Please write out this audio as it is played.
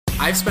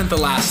I've spent the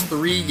last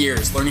 3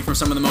 years learning from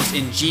some of the most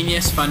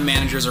ingenious fund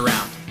managers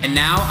around. And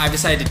now I've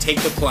decided to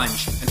take the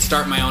plunge and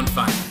start my own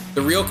fund.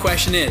 The real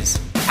question is,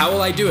 how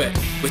will I do it?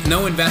 With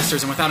no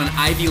investors and without an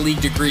Ivy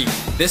League degree,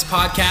 this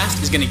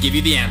podcast is going to give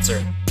you the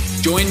answer.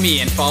 Join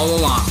me and follow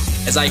along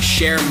as I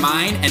share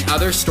mine and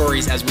other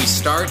stories as we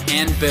start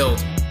and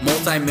build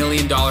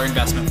multi-million-dollar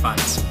investment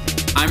funds.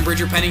 I'm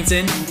Bridger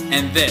Pennington,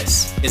 and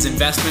this is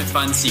Investment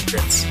Fund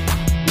Secrets.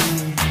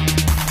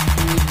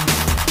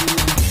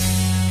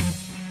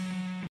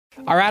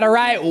 All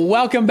right.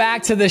 Welcome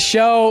back to the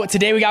show.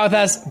 Today we got with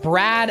us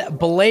Brad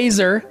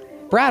Blazer.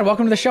 Brad,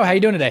 welcome to the show. How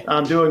you doing today?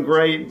 I'm doing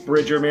great,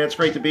 Bridger, man. It's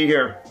great to be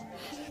here.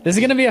 This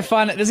is gonna be a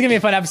fun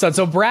episode.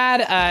 So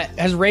Brad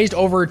has raised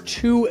over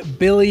 $2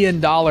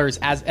 billion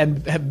as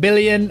a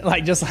billion,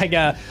 like just like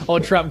a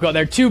old Trump quote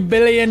there, $2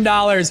 billion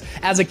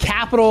as a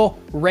capital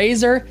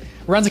raiser.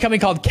 Runs a company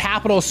called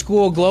Capital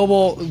School,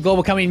 global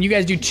company, and you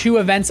guys do 2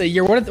 events a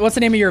year. What's the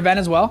name of your event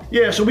as well?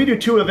 Yeah, so we do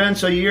 2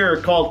 events a year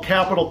called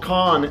Capital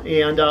Con,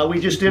 and we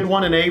just did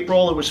one in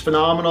April. It was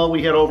phenomenal.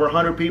 We had over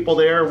 100 people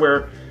there.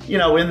 We're,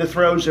 in the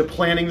throes of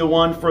planning the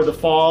one for the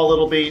fall.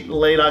 It'll be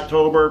late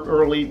October,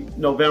 early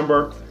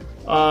November.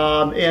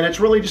 And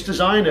it's really just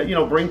designed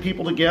to, bring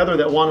people together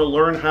that want to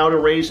learn how to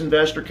raise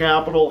investor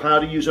capital, how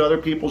to use other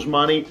people's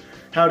money,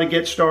 how to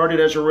get started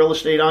as a real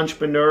estate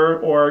entrepreneur,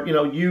 or,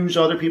 use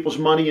other people's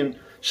money in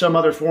some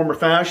other form or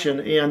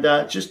fashion. And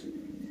just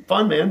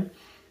fun, man.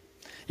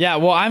 Yeah,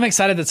 well, I'm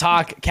excited to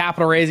talk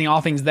capital raising,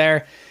 all things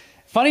there.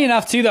 Funny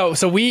enough, too, though,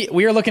 so we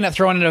are looking at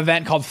throwing an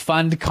event called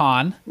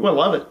FundCon. Well,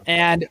 I love it.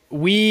 And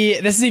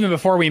this is even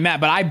before we met,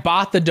 but I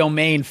bought the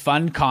domain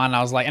FundCon. And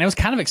I was like, and it was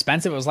kind of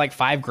expensive. It was like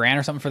 $5,000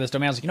 or something for this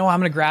domain. I was like, I'm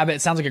going to grab it.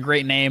 It sounds like a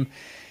great name.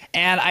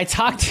 And I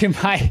talked to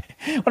one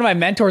of my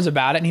mentors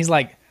about it, and he's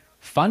like,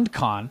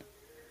 FundCon?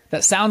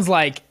 That sounds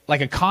like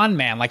a con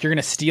man, like you're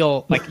going to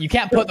steal, like you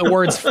can't put the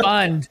words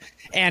fund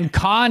and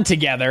con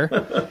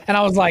together. And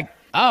I was like,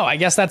 oh, I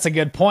guess that's a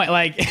good point.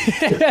 Like,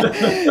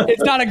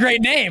 it's not a great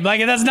name.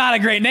 Like, that's not a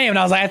great name. And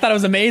I was like, I thought it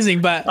was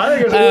amazing, but I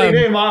think it's a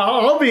great name.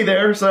 I'll be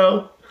there.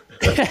 So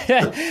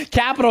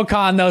Capital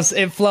Con, though,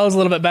 it flows a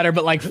little bit better,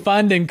 but like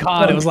fund and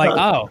con, it was like,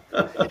 oh,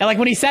 and like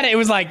when he said it, it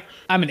was like,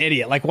 I'm an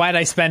idiot. Like, why did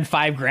I spend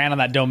 $5,000 on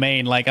that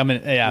domain? Like,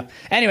 yeah.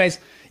 Anyways,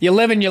 you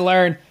live and you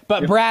learn.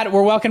 But Brad,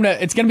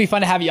 it's going to be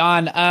fun to have you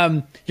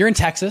on. You're in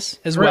Texas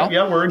as well.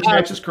 Yeah, we're in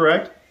Texas,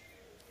 correct.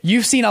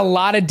 You've seen a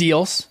lot of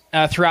deals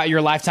throughout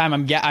your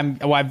lifetime.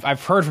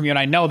 I've heard from you, and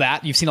I know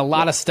that you've seen a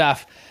lot of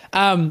stuff.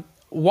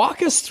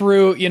 Walk us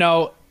through.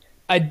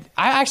 I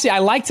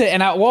like to,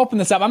 and we'll open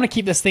this up. I'm going to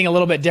keep this thing a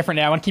little bit different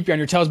now. I want to keep you on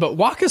your toes, but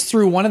walk us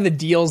through one of the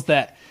deals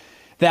that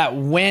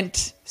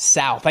went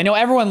south. I know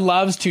everyone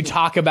loves to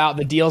talk about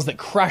the deals that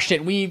crushed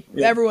it.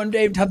 Everyone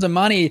gave tons of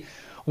money.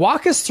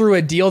 Walk us through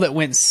a deal that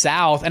went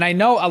south. And I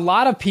know a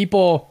lot of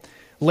people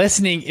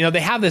listening, they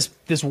have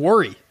this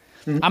worry.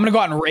 Mm-hmm. I'm going to go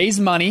out and raise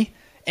money,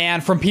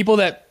 and from people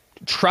that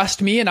trust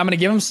me, and I'm going to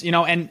give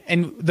them,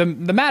 and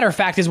the matter of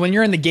fact is, when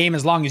you're in the game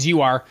as long as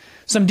you are,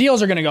 some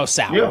deals are going to go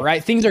sour,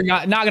 right? Things are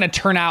not going to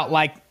turn out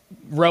like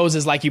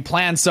roses like you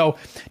planned. So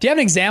do you have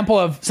an example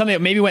of something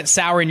that maybe went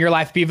sour in your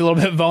life, be a little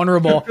bit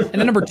vulnerable? And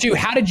then number 2,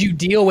 how did you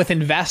deal with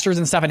investors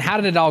and stuff, and how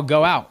did it all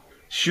go out?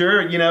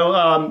 Sure.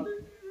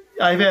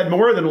 I've had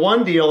more than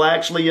one deal,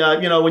 actually.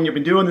 When you've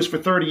been doing this for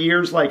 30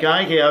 years like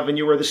I have, and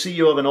you were the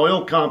CEO of an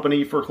oil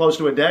company for close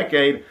to a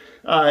decade,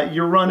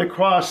 you run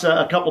across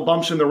a couple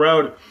bumps in the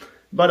road.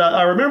 But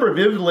I remember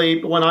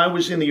vividly when I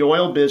was in the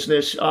oil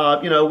business,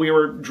 we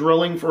were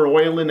drilling for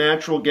oil and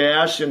natural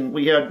gas, and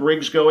we had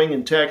rigs going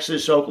in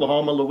Texas,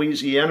 Oklahoma,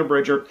 Louisiana,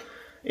 Bridger.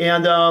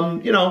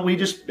 And, we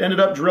just ended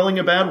up drilling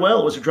a bad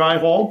well. It was a dry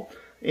hole.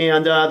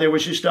 And there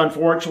was just,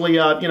 unfortunately,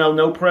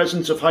 no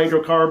presence of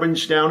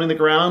hydrocarbons down in the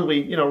ground.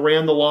 We,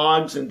 ran the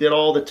logs and did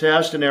all the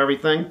tests and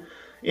everything.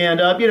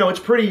 And, it's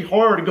pretty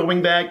hard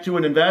going back to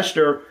an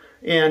investor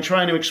and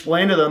trying to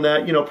explain to them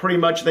that, pretty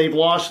much they've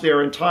lost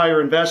their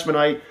entire investment.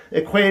 I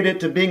equate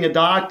it to being a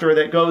doctor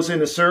that goes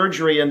into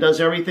surgery and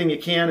does everything you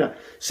can to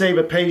save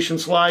a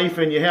patient's life.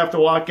 And you have to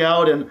walk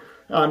out and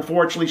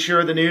unfortunately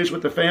share the news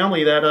with the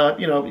family that,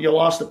 you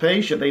lost the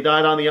patient. They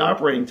died on the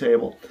operating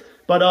table.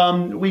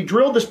 But we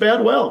drilled this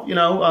bad well.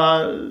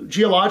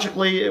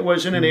 Geologically, it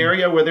was in an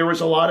area where there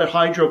was a lot of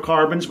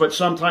hydrocarbons, but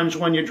sometimes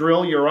when you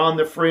drill, you're on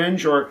the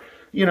fringe or,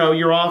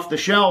 you're off the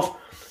shelf.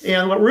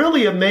 And what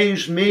really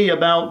amazed me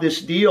about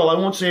this deal, I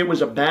won't say it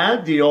was a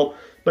bad deal,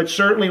 but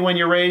certainly when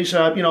you raise,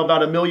 about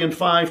 $1.5 million,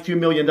 $2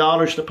 million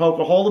to poke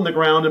a hole in the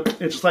ground,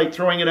 it's like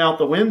throwing it out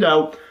the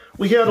window.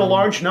 We had a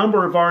large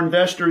number of our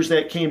investors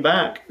that came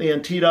back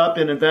and teed up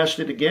and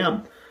invested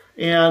again.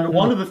 And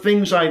one of the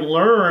things I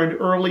learned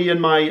early in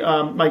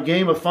my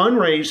game of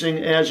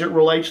fundraising, as it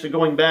relates to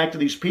going back to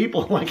these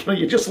people, like,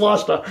 you just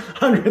lost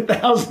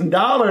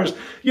 $100,000,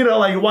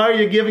 like, why are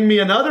you giving me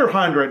another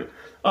 100?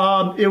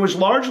 It was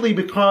largely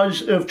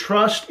because of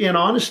trust and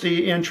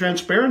honesty and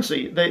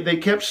transparency. They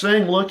kept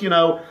saying, look,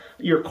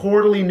 your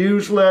quarterly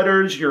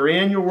newsletters, your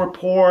annual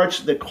reports,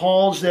 the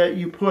calls that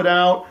you put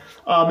out,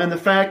 and the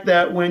fact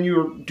that when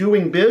you're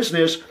doing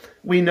business,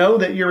 we know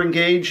that you're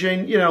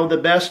engaging, the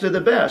best of the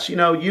best. You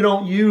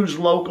don't use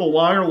local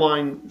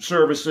wireline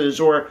services,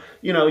 or,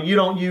 you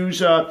don't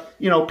use,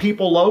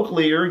 people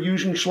locally. You're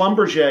using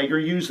Schlumberger, you're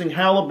using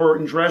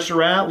Halliburton,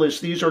 Dresser Atlas.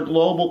 These are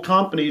global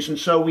companies. And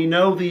so we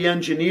know the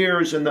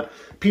engineers and the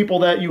people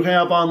that you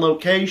have on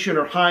location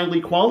are highly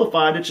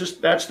qualified. It's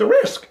just, that's the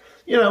risk.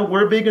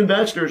 We're big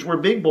investors, we're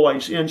big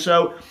boys. And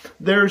so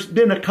there's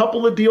been a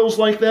couple of deals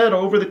like that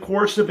over the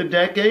course of a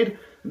decade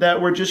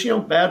that were just,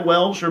 bad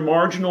wells or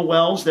marginal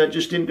wells that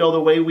just didn't go the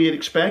way we had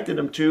expected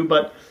them to.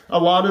 But a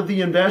lot of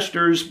the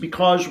investors,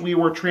 because we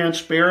were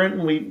transparent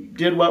and we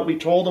did what we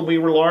told them we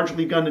were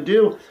largely going to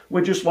do,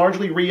 would just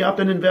largely re-up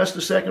and invest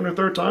a second or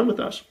third time with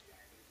us.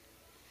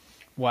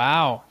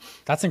 Wow.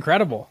 That's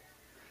incredible.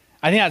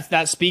 I think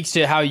that speaks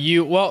to how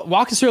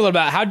walk us through a little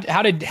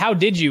bit. How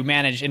did you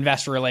manage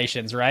investor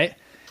relations, right?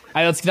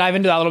 Let's dive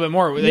into that a little bit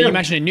more. Yeah. You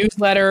mentioned a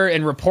newsletter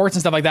and reports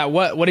and stuff like that.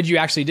 What did you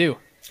actually do?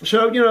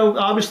 So,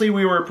 obviously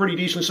we were a pretty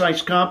decent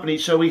sized company.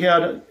 So we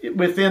had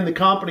within the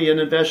company an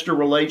investor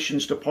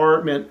relations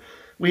department.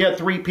 We had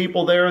 3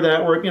 people there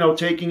that were,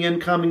 taking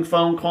incoming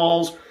phone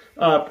calls,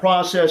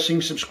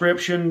 processing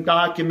subscription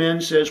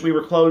documents as we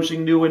were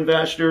closing new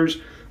investors,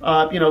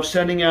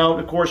 sending out,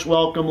 of course,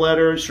 welcome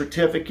letters,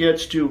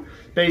 certificates to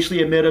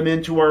basically admit them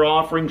into our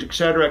offerings, et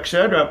cetera, et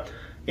cetera.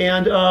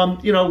 And,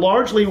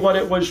 largely what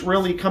it was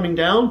really coming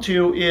down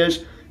to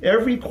is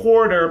every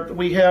quarter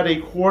we had a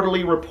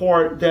quarterly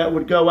report that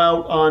would go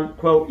out on,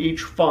 quote,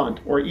 each fund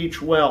or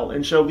each well.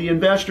 And so the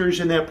investors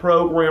in that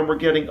program were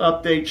getting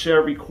updates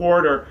every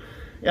quarter.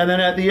 And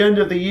then at the end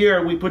of the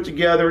year, we put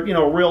together,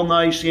 a real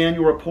nice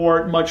annual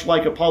report, much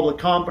like a public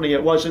company.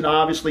 It wasn't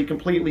obviously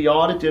completely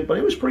audited, but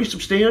it was pretty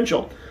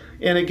substantial.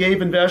 And it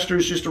gave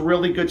investors just a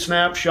really good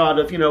snapshot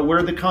of,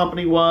 where the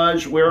company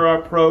was, where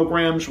our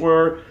programs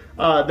were,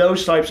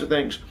 those types of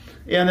things.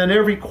 And then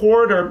every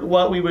quarter,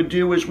 what we would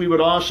do is we would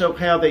also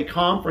have a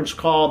conference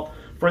call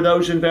for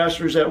those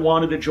investors that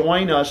wanted to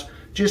join us,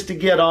 just to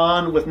get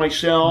on with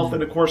myself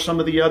and, of course, some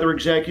of the other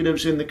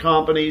executives in the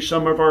company,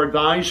 some of our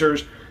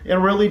advisors,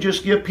 and really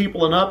just give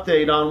people an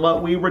update on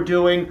what we were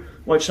doing,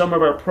 what some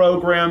of our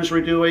programs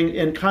were doing,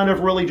 and kind of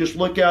really just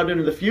look out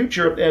into the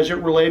future as it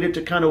related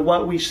to kind of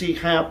what we see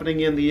happening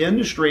in the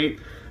industry.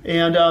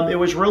 And it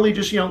was really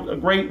just, a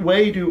great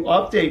way to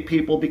update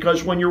people,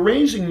 because when you're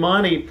raising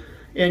money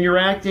and you're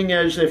acting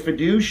as a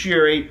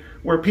fiduciary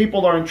where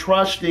people are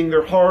entrusting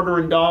their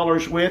hard-earned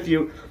dollars with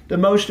you, the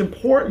most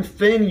important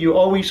thing you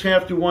always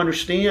have to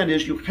understand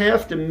is you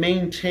have to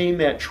maintain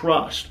that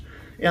trust.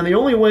 And the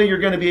only way you're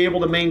going to be able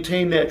to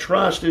maintain that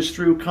trust is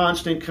through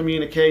constant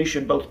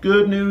communication, both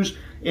good news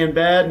and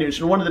bad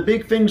news. And one of the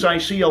big things I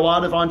see a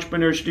lot of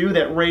entrepreneurs do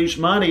that raise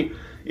money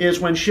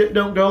is when shit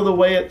don't go the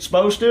way it's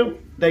supposed to,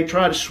 they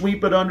try to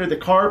sweep it under the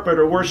carpet,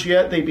 or worse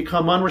yet, they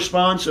become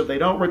unresponsive. They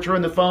don't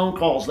return the phone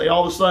calls. They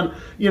all of a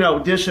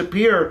sudden,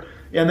 disappear.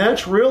 And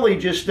that's really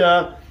just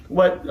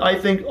what I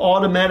think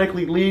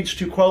automatically leads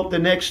to, quote, the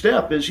next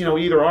step is,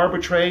 either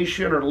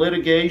arbitration or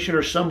litigation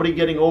or somebody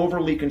getting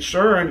overly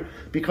concerned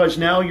because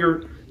now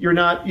you're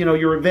not,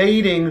 you're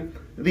evading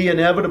the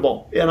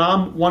inevitable. And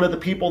I'm one of the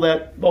people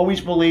that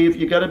always believe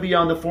you got to be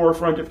on the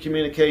forefront of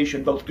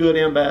communication, both good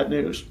and bad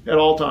news at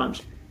all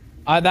times.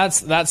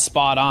 That's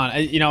spot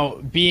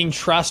on. Being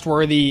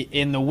trustworthy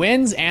in the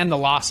wins and the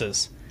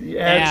losses.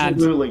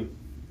 Absolutely.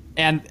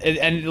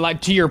 And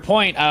like to your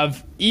point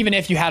of, even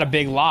if you had a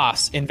big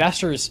loss,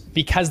 investors,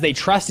 because they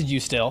trusted you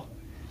still,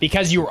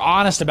 because you were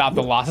honest about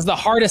the loss, it's the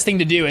hardest thing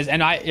to do is,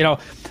 and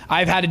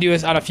I've had to do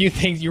this on a few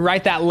things. You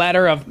write that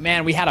letter of,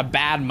 man, we had a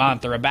bad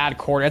month or a bad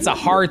quarter. It's a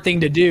hard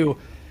thing to do,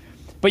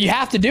 but you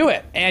have to do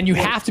it. And you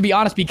have to be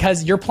honest,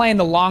 because you're playing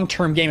the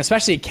long-term game,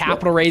 especially a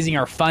capital raising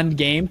or fund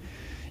game.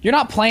 You're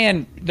not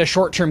playing the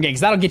short-term games.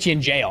 That'll get you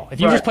in jail.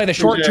 If you just play the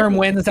short-term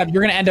wins and stuff,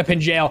 you're going to end up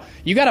in jail.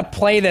 You got to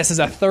play this as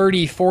a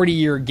 30,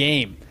 40-year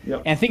game.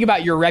 Yep. And think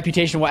about your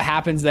reputation, what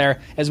happens there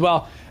as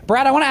well.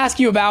 Brad, I want to ask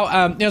you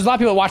about, there's a lot of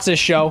people that watch this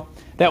show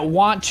that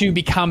want to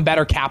become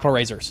better capital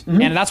raisers. Mm-hmm.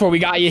 And that's where we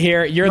got you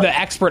here. You're the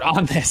expert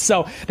on this.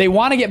 So they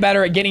want to get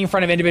better at getting in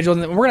front of individuals.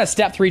 And we're going to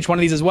step through each one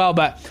of these as well.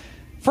 But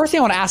first thing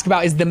I want to ask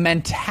about is the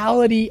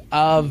mentality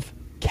of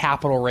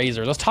capital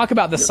raisers. Let's talk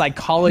about the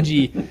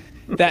psychology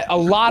that a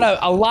lot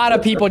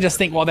of people just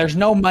think, well, there's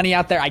no money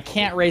out there. I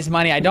can't raise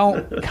money. I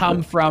don't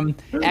come from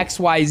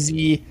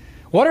XYZ.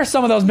 What are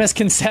some of those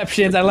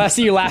misconceptions? I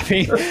see you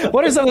laughing.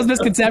 What are some of those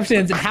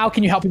misconceptions, and how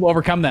can you help people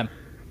overcome them?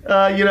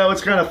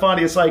 It's kind of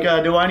funny. It's like,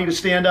 do I need to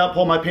stand up,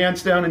 pull my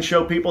pants down, and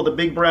show people the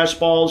big brass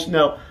balls?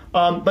 No.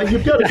 But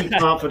you've got to be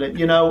confident.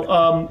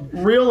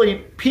 Really,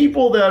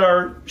 people that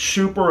are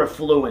super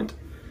affluent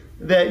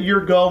that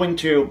you're going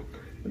to,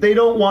 they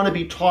don't want to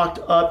be talked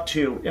up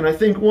to. And I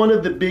think one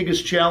of the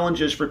biggest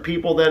challenges for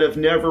people that have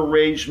never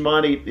raised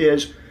money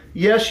is,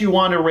 yes, you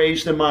want to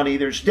raise the money.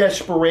 There's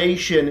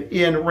desperation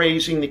in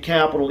raising the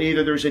capital.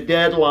 Either there's a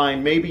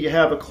deadline, maybe you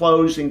have a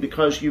closing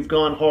because you've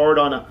gone hard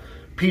on a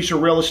piece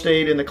of real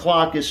estate and the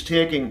clock is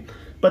ticking.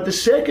 But the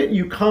second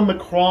you come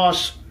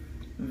across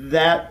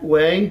that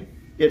way,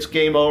 it's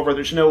game over.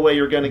 There's no way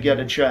you're going to get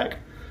a check.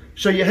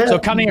 So you have so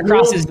coming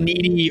across as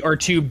needy or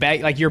too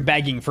like you're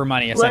begging for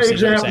money. Right, Essentially,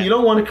 exactly. You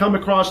don't want to come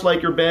across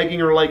like you're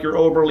begging or like you're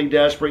overly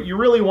desperate. You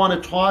really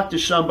want to talk to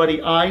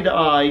somebody eye to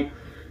eye.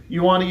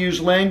 You want to use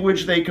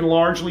language they can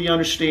largely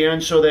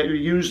understand so that you're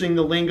using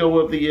the lingo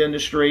of the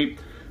industry.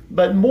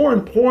 But more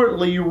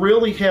importantly, you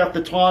really have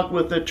to talk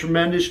with a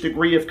tremendous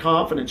degree of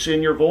confidence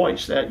in your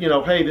voice that,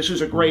 hey, this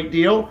is a great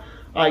deal.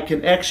 I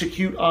can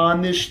execute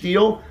on this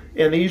deal.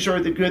 And these are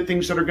the good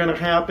things that are going to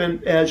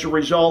happen as a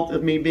result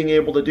of me being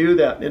able to do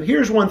that. And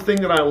here's one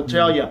thing that I will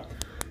tell you.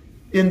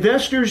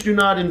 Investors do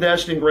not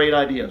invest in great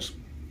ideas.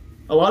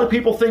 A lot of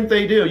people think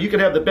they do. You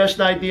could have the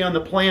best idea on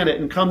the planet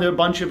and come to a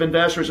bunch of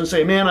investors and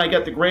say, man, I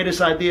got the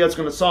greatest idea. It's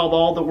going to solve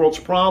all the world's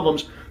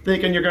problems,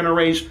 thinking you're going to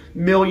raise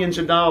millions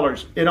of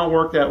dollars. It don't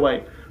work that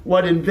way.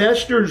 What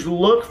investors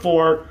look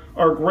for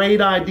are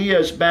great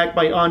ideas backed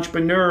by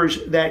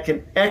entrepreneurs that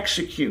can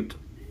execute.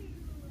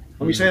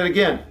 Let me say it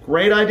again.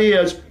 Great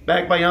ideas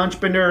backed by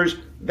entrepreneurs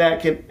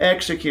that can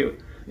execute.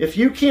 If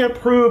you can't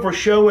prove or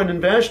show an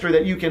investor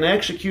that you can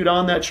execute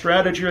on that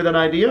strategy or that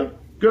idea,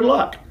 good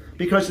luck.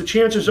 Because the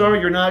chances are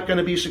you're not going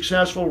to be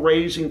successful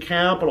raising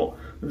capital.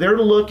 They're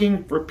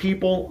looking for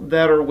people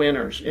that are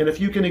winners. And if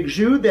you can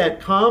exude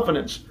that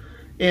confidence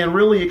and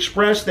really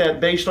express that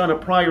based on a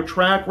prior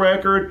track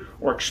record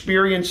or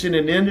experience in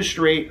an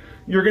industry,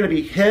 you're going to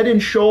be head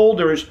and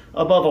shoulders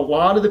above a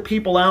lot of the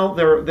people out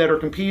there that are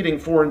competing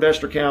for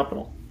investor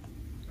capital.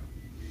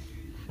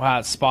 Wow,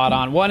 it's spot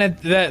on.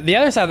 The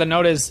other side of the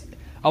note is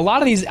a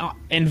lot of these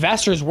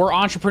investors were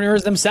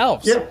entrepreneurs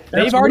themselves. Yeah,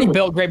 they've already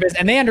built great business,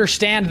 and they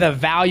understand the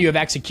value of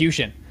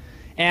execution.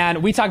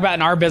 And we talk about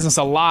in our business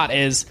a lot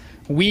is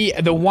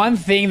the one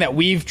thing that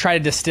we've tried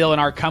to distill in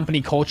our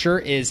company culture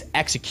is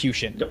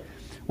execution. Yep.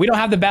 We don't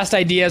have the best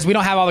ideas. We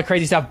don't have all the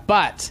crazy stuff,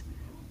 but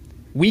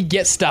we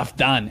get stuff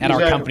done at our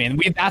company.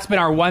 And that's been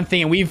our one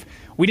thing. And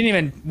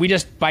we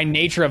just by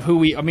nature of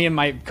me and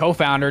my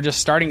co-founder just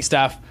starting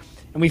stuff,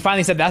 and we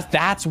finally said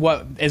that's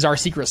what is our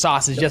secret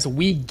sauce is just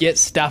we get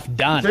stuff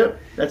done.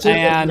 That's it.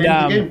 And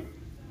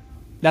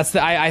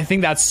I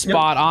think that's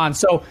spot on.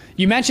 So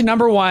you mentioned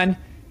number one,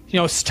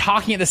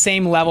 talking at the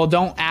same level.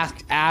 Don't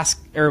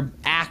ask or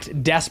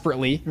act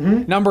desperately.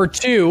 Mm-hmm. Number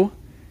two,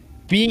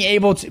 being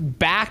able to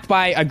backed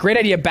by a great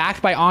idea,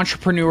 backed by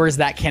entrepreneurs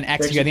that can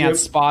execute. I think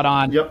that's spot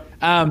on.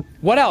 Yep.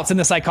 What else in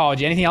the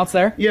psychology? Anything else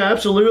there? Yeah,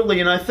 absolutely.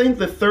 And I think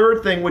the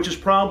third thing, which is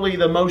probably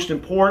the most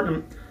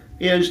important,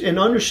 is an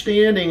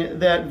understanding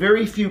that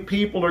very few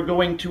people are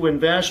going to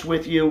invest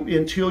with you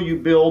until you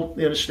build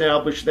and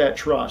establish that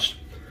trust.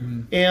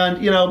 Mm-hmm.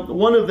 And,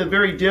 one of the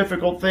very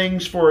difficult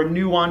things for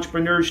new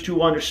entrepreneurs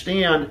to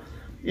understand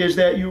is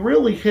that you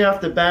really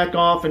have to back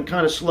off and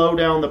kind of slow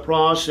down the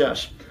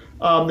process.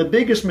 The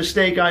biggest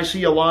mistake I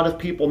see a lot of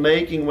people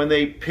making when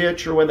they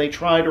pitch or when they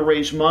try to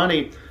raise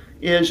money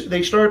is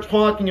they start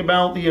talking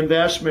about the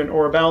investment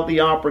or about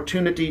the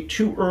opportunity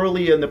too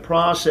early in the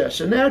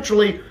process. And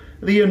naturally,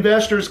 the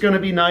investor is going to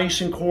be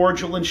nice and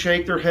cordial and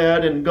shake their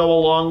head and go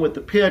along with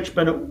the pitch,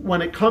 but when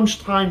it comes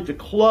time to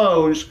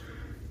close,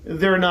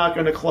 they're not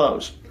going to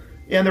close.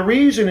 And the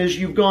reason is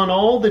you've gone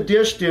all the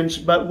distance,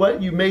 but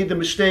what you made the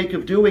mistake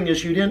of doing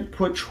is you didn't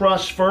put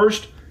trust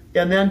first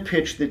and then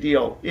pitch the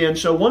deal. And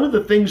so one of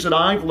the things that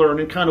I've learned,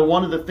 and kind of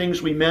one of the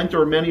things we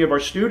mentor many of our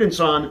students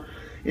on,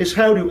 is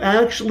how to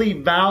actually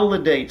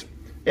validate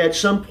at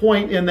some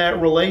point in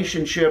that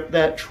relationship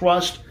that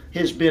trust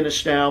has been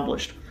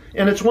established.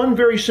 And it's one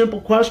very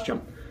simple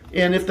question.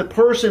 And if the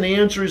person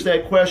answers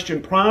that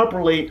question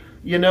properly,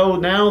 you know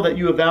now that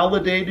you have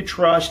validated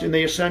trust and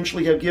they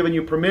essentially have given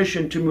you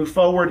permission to move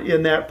forward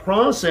in that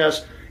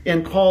process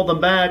and call them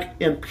back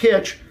and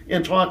pitch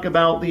and talk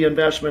about the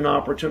investment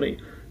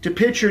opportunity. To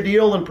pitch your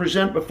deal and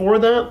present before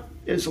that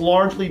is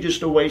largely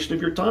just a waste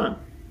of your time.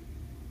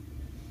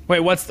 Wait,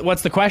 what's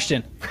the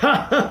question?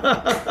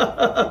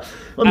 I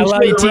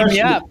love you team me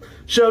up.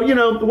 So,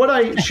 what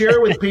I share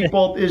with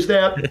people is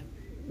that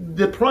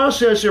the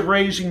process of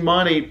raising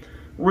money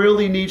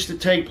really needs to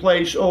take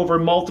place over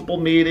multiple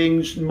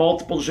meetings,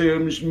 multiple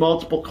Zooms,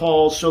 multiple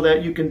calls so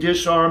that you can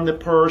disarm the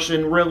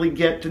person, really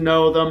get to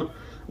know them,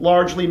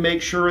 largely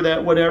make sure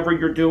that whatever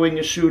you're doing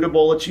is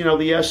suitable. It's,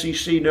 the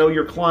SEC, know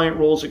your client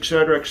rules, et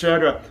cetera, et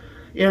cetera.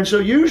 And so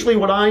usually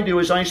what I do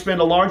is I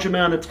spend a large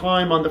amount of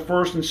time on the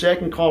first and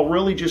second call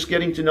really just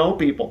getting to know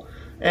people,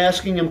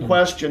 asking them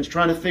questions,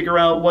 trying to figure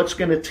out what's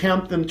going to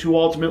tempt them to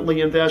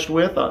ultimately invest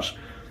with us.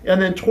 And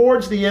then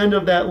towards the end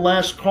of that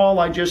last call,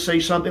 I just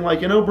say something like,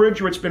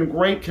 Bridger, it's been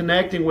great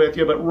connecting with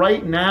you, but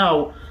right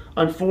now,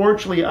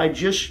 unfortunately, I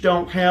just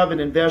don't have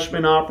an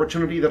investment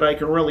opportunity that I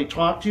can really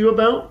talk to you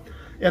about.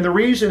 And the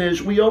reason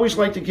is we always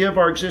like to give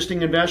our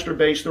existing investor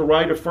base the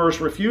right of first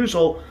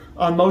refusal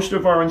on most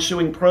of our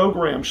ensuing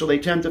programs, so they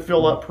tend to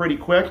fill up pretty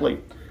quickly.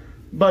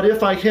 But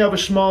if I have a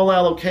small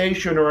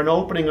allocation or an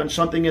opening on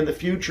something in the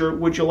future,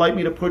 would you like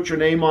me to put your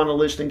name on a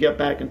list and get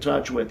back in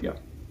touch with you?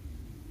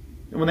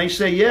 And when they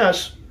say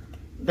yes,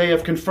 they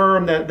have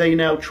confirmed that they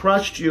now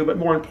trust you, but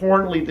more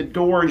importantly, the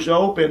door is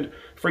opened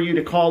for you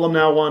to call them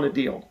now on a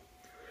deal.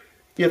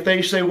 If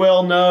they say,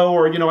 well, no,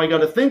 or, I got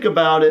to think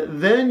about it,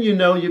 then you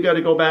got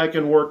to go back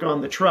and work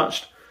on the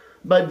trust.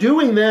 But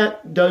doing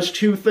that does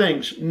two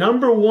things.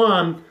 Number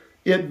one,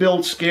 it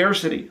builds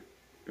scarcity,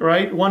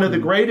 right? One of the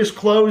greatest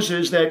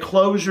closes that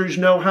closers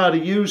know how to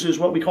use is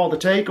what we call the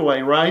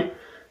takeaway, right?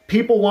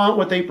 People want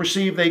what they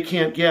perceive they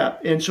can't get.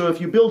 And so if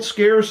you build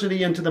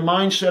scarcity into the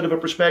mindset of a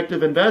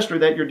prospective investor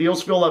that your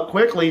deals fill up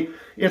quickly,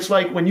 it's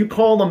like when you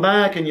call them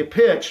back and you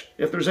pitch,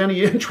 if there's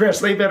any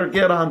interest, they better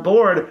get on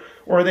board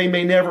or they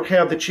may never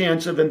have the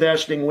chance of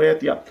investing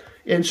with you.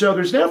 And so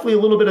there's definitely a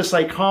little bit of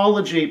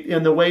psychology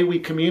in the way we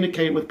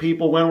communicate with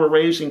people when we're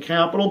raising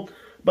capital.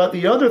 But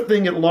the other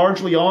thing it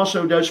largely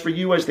also does for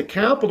you as the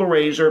capital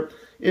raiser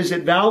is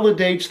it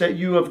validates that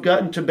you have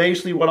gotten to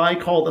basically what I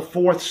call the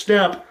fourth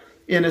step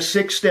in a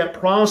 6-step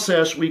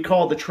process we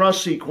call the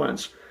trust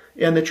sequence.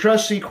 And the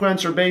trust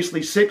sequence are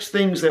basically 6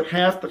 things that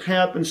have to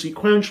happen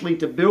sequentially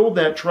to build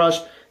that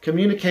trust,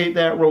 communicate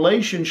that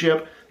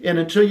relationship. And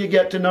until you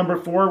get to number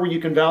 4, where you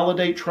can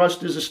validate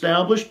trust is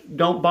established,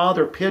 don't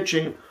bother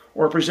pitching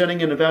or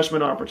presenting an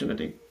investment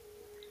opportunity.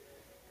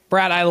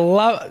 Brad, I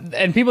love,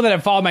 and people that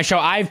have followed my show,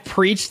 I've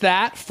preached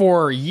that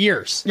for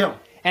years. Yeah.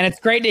 And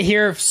it's great to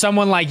hear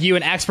someone like you,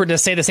 an expert, to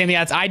say the same thing.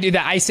 I do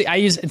that.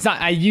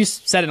 You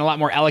said it in a lot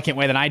more eloquent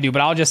way than I do,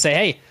 but I'll just say,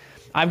 hey,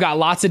 I've got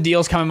lots of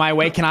deals coming my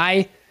way. Can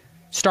I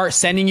start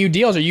sending you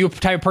deals? Are you a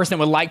type of person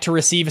that would like to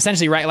receive,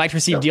 essentially, right? Like to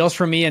receive deals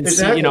from me and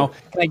exactly.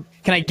 See,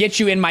 can I get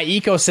you in my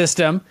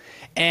ecosystem?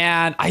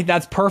 And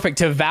that's perfect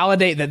to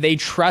validate that they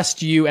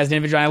trust you as an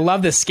individual. And I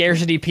love the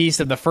scarcity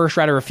piece of the first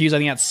right of refuse. I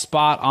think that's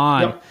spot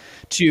on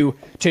to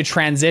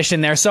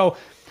transition there. So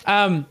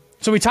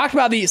we talked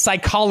about the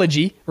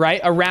psychology,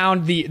 right,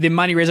 around the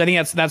money raise. I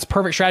think that's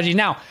perfect strategy.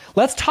 Now,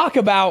 let's talk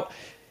about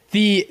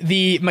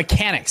the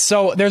mechanics.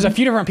 So there's a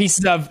few different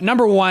pieces of,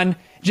 number one,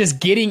 just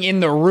getting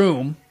in the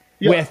room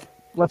with,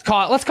 let's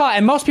call it,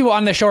 and most people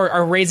on the show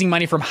are raising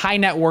money from high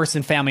net worths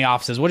and family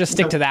offices. We'll just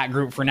stick to that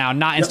group for now,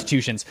 not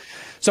institutions.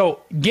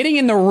 So getting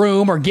in the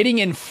room or getting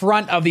in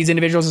front of these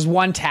individuals is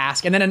one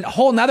task. And then a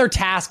whole nother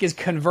task is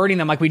converting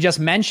them, like we just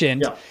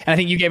mentioned. And I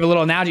think you gave a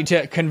little analogy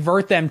to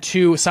convert them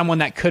to someone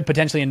that could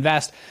potentially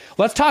invest.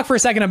 Let's talk for a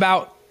second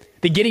about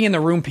the getting in the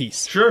room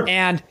piece. Sure.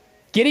 And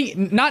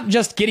not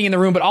just getting in the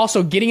room, but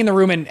also getting in the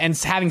room and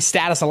having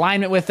status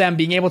alignment with them,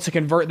 being able to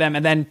convert them,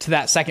 and then to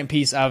that second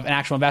piece of an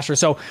actual investor.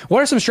 So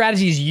what are some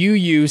strategies you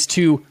use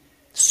to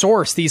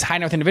source these high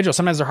net worth individuals?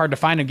 Sometimes they're hard to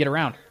find and get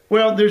around.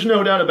 Well, there's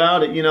no doubt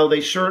about it.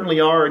 They certainly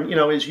are. And,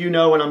 as you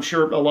know, and I'm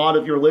sure a lot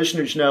of your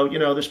listeners know,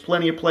 there's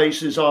plenty of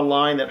places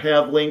online that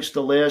have links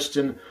to lists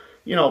and,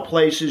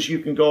 places you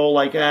can go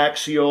like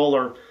Axial,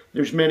 or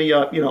there's many,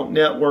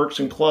 networks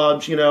and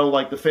clubs,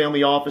 like the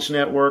Family Office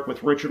Network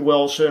with Richard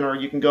Wilson, or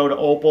you can go to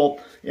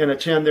Opal and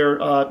attend their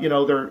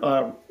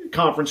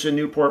conference in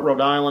Newport,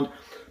 Rhode Island.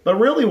 But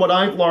really what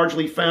I've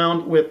largely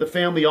found with the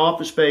family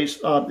office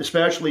space,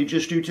 especially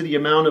just due to the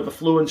amount of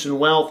affluence and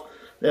wealth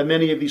that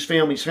many of these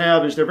families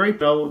have, is they're very,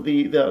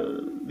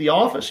 the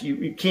office,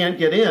 you can't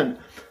get in,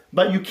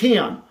 but you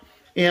can.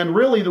 And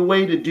really the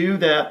way to do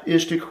that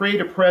is to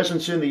create a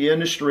presence in the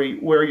industry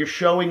where you're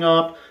showing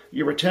up,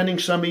 you're attending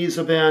some of these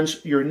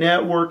events, you're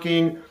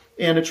networking,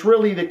 and it's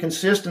really the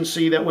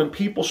consistency that when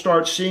people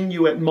start seeing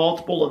you at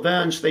multiple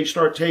events, they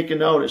start taking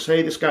notice.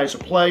 Hey, this guy's a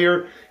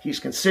player, he's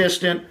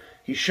consistent,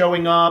 he's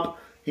showing up,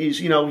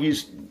 he's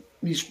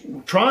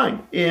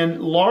trying.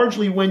 And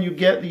largely when you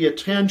get the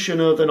attention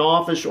of an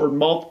office or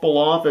multiple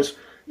office,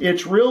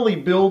 it's really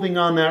building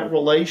on that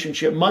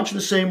relationship, much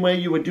the same way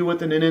you would do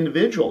with an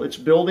individual. It's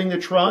building the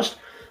trust.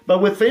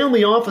 But with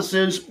family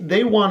offices,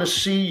 they want to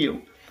see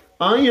you.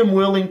 I am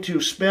willing to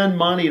spend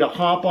money to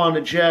hop on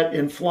a jet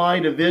and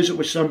fly to visit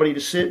with somebody, to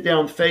sit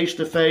down face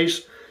to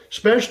face,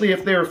 especially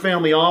if they're a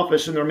family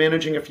office and they're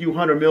managing a few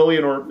 $100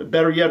 million, or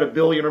better yet, $1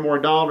 billion or more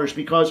dollars,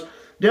 because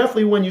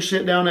definitely when you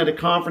sit down at a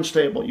conference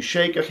table, you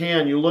shake a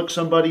hand, you look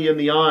somebody in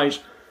the eyes,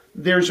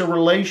 there's a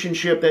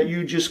relationship that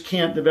you just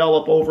can't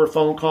develop over a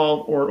phone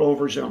call or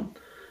over Zoom.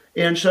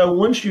 And so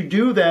once you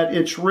do that,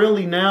 it's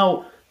really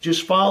now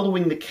just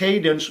following the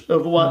cadence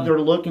of what they're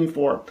looking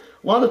for.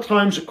 A lot of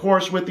times, of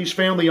course, with these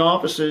family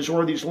offices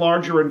or these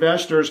larger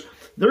investors,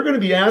 they're going to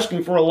be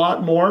asking for a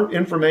lot more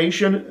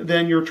information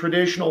than your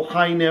traditional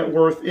high net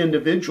worth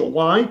individual.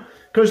 Why?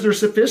 Because they're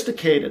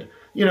sophisticated.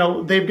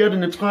 They've got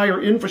an entire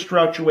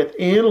infrastructure with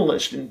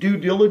analysts and due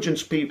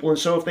diligence people. And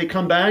so if they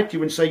come back to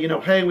you and say,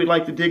 hey, we'd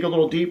like to dig a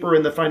little deeper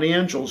in the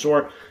financials,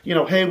 or,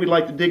 hey, we'd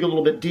like to dig a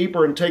little bit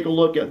deeper and take a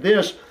look at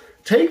this,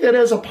 take that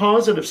as a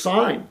positive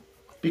sign,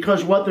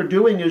 because what they're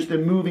doing is they're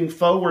moving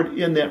forward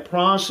in that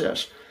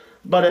process.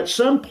 But at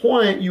some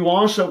point, you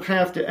also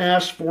have to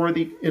ask for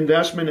the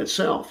investment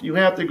itself. You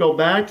have to go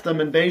back to them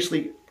and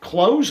basically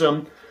close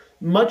them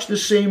much the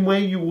same way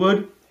you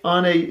would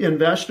on an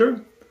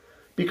investor,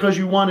 because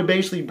you want to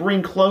basically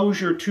bring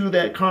closure to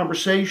that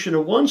conversation.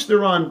 And once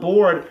they're on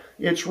board,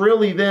 it's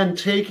really then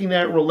taking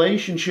that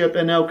relationship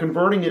and now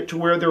converting it to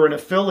where they're an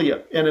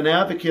affiliate and an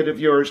advocate of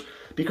yours,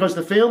 because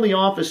the family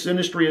office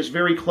industry is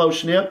very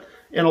close-knit.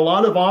 And a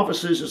lot of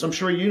offices, as I'm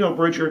sure you know,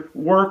 Bridger,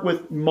 work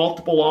with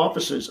multiple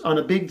offices. On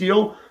a big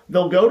deal,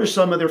 they'll go to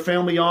some of their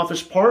family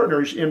office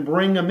partners and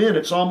bring them in.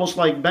 It's almost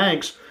like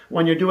banks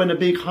when you're doing a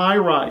big high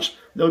rise.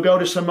 They'll go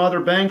to some other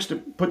banks to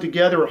put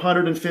together a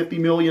 $150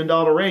 million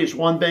raise.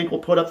 One bank will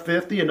put up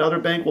 50, another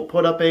bank will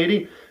put up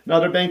 80,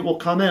 another bank will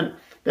come in.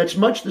 That's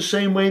much the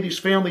same way these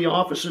family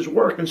offices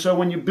work. And so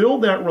when you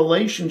build that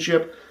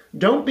relationship,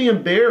 don't be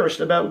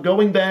embarrassed about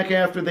going back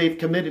after they've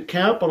committed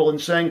capital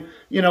and saying,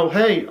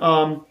 hey,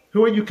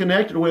 who are you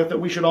connected with that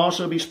we should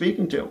also be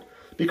speaking to?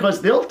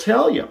 Because they'll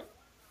tell you.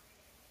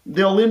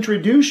 They'll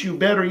introduce you,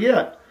 better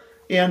yet.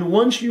 And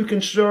once you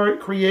can start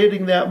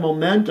creating that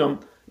momentum,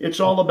 it's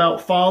all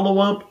about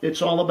follow-up.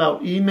 It's all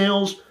about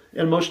emails.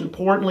 And most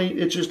importantly,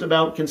 it's just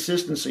about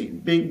consistency,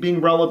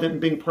 being relevant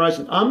and being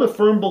present. I'm a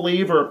firm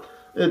believer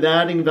in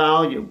adding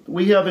value.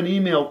 We have an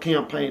email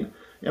campaign,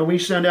 and we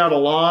send out a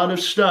lot of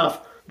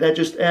stuff that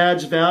just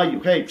adds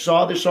value. Hey,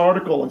 saw this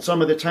article and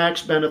some of the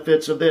tax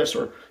benefits of this,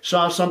 or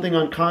saw something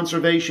on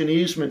conservation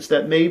easements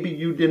that maybe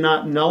you did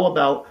not know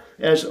about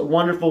as a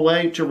wonderful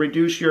way to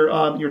reduce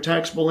your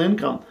taxable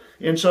income.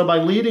 And so by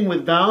leading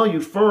with value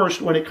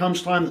first, when it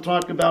comes time to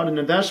talk about an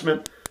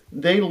investment,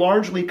 they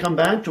largely come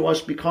back to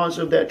us because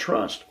of that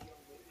trust.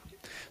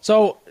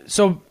 So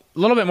a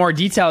little bit more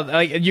detail.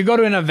 Like you go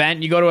to an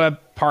event, you go to a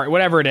part,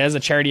 whatever it is, a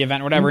charity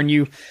event, whatever, and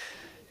you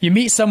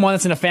meet someone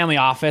that's in a family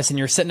office and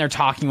you're sitting there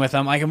talking with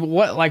them.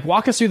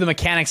 Walk us through the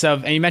mechanics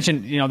of, and you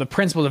mentioned, the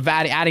principles of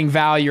adding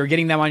value or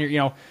getting them on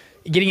your,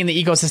 getting in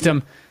the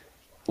ecosystem.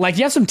 Like, do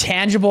you have some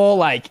tangible,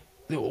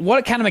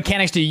 what kind of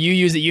mechanics do you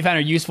use that you found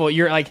are useful?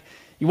 You're like,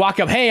 you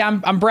walk up, hey,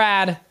 I'm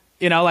Brad.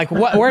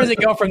 Where does it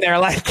go from there?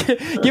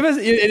 Give us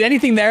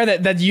anything there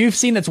that you've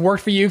seen that's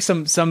worked for you.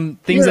 Some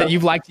things that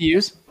you've liked to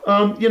use.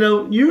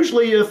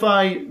 Usually if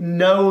I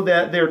know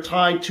that they're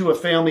tied to a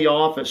family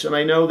office and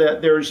I know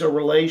that there's a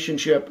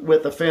relationship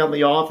with the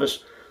family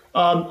office,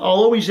 I'll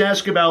always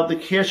ask about the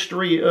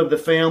history of the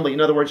family.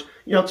 In other words,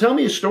 tell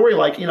me a story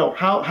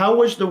how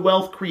was the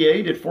wealth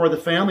created for the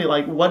family?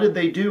 Like, what did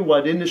they do?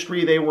 What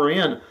industry they were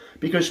in?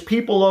 Because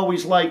people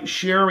always like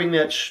sharing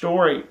that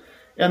story.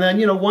 And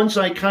then, once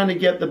I kind of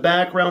get the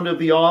background of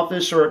the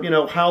office or,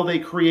 how they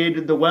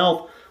created the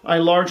wealth, I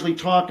largely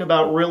talk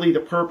about really the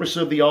purpose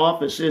of the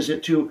office. Is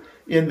it to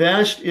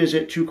invest? Is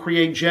it to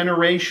create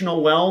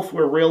generational wealth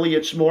where really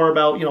it's more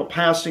about,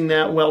 passing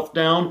that wealth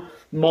down,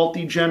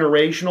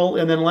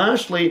 multi-generational? And then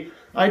lastly,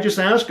 I just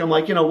ask them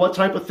what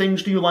type of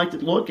things do you like to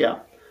look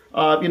at?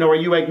 Are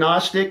you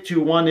agnostic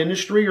to one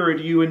industry or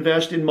do you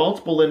invest in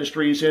multiple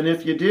industries? And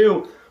if you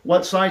do,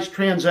 what size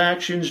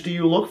transactions do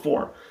you look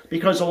for?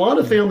 Because a lot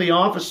of family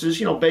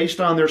offices, based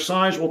on their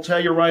size, will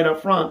tell you right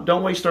up front,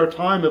 don't waste our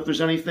time if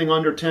there's anything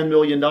under $10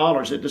 million.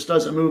 It just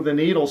doesn't move the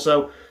needle.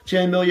 So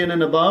 $10 million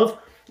and above,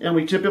 and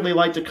we typically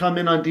like to come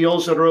in on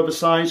deals that are of a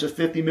size of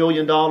 $50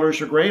 million or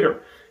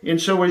greater. And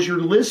so as you're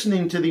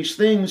listening to these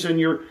things and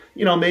you're,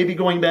 maybe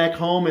going back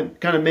home and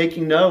kind of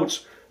making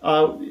notes,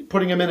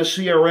 putting them in a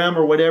CRM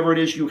or whatever it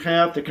is you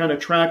have to kind of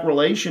track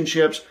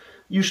relationships,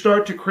 you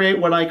start to create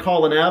what I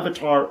call an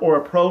avatar or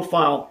a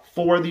profile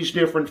for these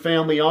different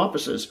family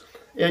offices.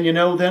 And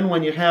then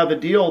when you have a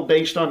deal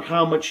based on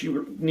how much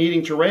you're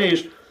needing to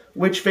raise,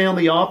 which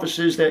family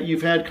offices that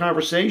you've had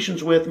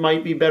conversations with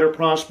might be better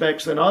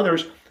prospects than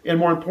others, and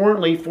more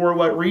importantly, for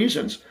what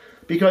reasons.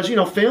 Because,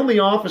 family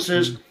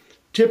offices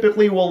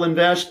typically will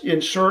invest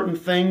in certain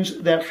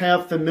things that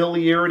have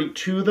familiarity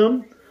to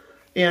them.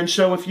 And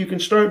so if you can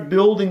start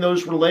building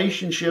those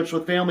relationships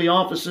with family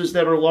offices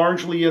that are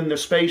largely in the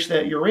space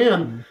that you're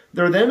in,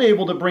 they're then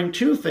able to bring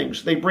two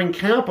things. They bring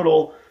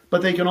capital,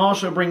 but they can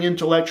also bring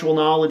intellectual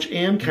knowledge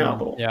and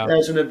capital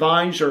as an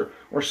advisor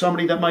or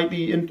somebody that might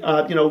be,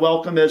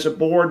 welcome as a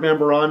board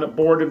member on a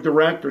board of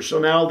directors. So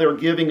now they're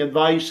giving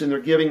advice and they're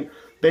giving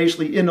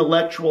basically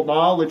intellectual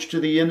knowledge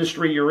to the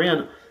industry you're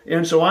in.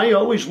 And so I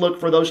always look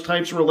for those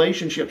types of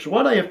relationships.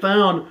 What I have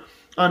found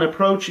on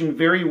approaching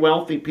very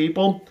wealthy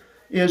people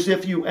is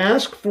if you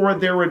ask for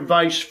their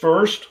advice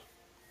first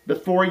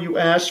before you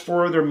ask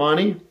for their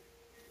money,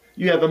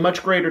 you have a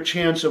much greater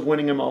chance of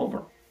winning them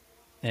over.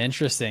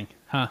 Interesting.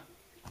 Huh.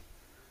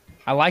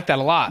 I like that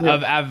a lot.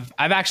 Yeah.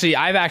 I've actually,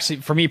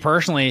 for me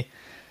personally,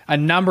 a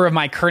number of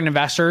my current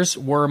investors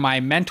were my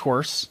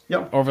mentors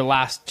over the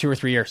last 2 or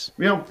 3 years.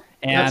 Yeah.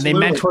 And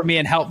absolutely. They mentored me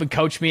and helped and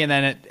coached me, and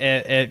then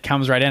it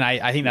comes right in.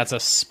 I think that's a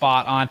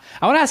spot on.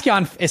 I want to ask you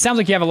on, it sounds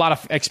like you have a lot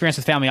of experience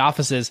with family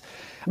offices.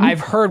 I've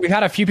heard, we've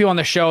had a few people on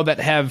the show that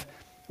have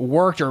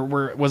worked or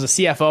was a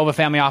CFO of a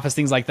family office,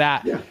 things like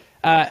that.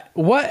 Yeah.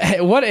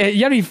 What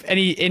you have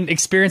any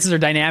experiences or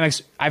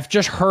dynamics? I've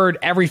just heard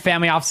every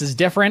family office is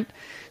different.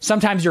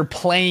 Sometimes you're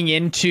playing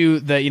into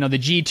the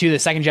G2, the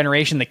second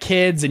generation, the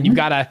kids, and you've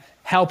got to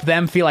help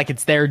them feel like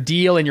it's their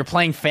deal, and you're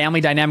playing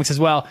family dynamics as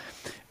well.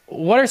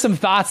 What are some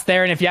thoughts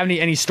there? And if you have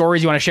any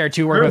stories you want to share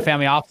too, working with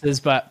family offices,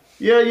 but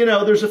yeah,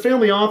 there's a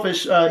family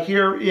office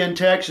here in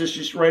Texas,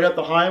 just right up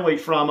the highway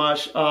from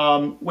us,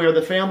 where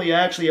the family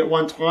actually at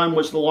one time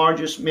was the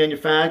largest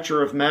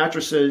manufacturer of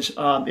mattresses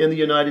in the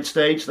United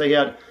States. They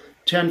had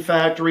 10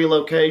 factory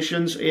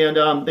locations,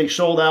 and they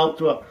sold out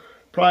to a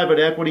private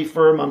equity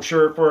firm, I'm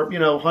sure, for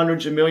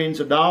hundreds of millions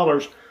of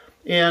dollars.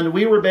 And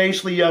we were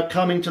basically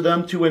coming to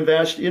them to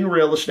invest in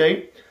real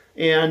estate.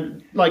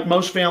 And like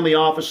most family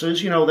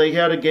offices, they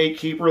had a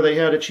gatekeeper, they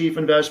had a chief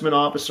investment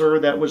officer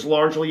that was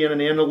largely in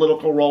an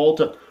analytical role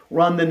to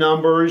run the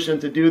numbers and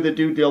to do the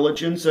due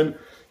diligence. And,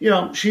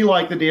 she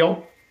liked the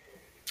deal.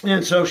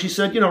 And so she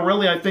said,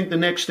 really, I think the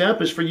next step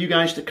is for you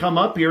guys to come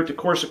up here to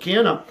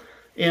Corsicana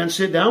and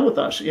sit down with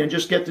us and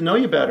just get to know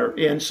you better.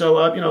 And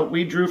so,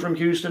 we drew from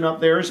Houston up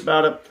there. It's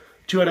about a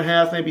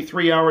 2.5, maybe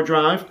 3-hour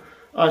drive.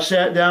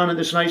 Sat down at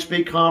this nice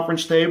big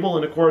conference table,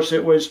 and of course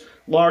it was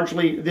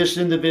largely this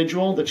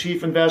individual, the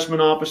chief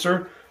investment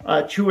officer,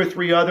 2 or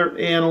 3 other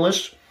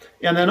analysts,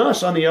 and then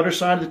us on the other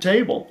side of the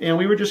table. And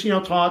we were just,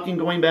 talking,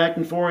 going back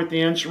and forth,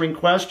 answering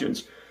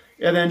questions.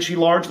 And then she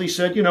largely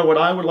said, what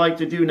I would like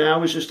to do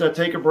now is just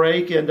take a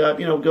break and,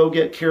 go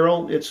get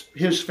Carol. It's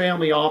his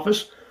family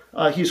office.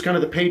 He's kind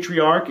of the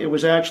patriarch. It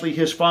was actually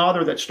his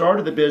father that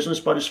started the business,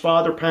 but his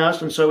father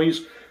passed, and so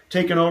he's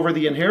taken over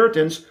the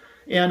inheritance.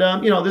 And,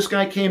 this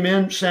guy came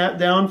in, sat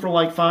down for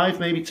like 5,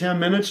 maybe 10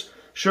 minutes,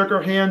 shook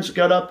her hands,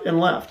 got up and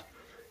left.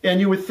 And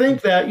you would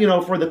think that,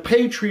 for the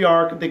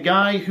patriarch, the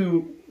guy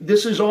who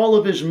this is all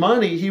of his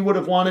money, he would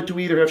have wanted to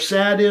either have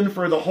sat in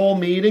for the whole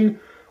meeting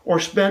or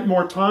spent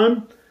more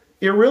time.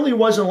 It really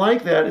wasn't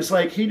like that. It's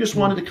like he just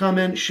wanted to come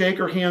in, shake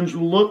her hands,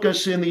 look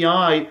us in the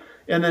eye,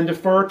 and then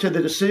defer to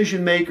the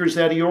decision makers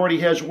that he already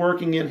has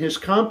working in his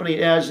company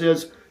as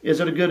is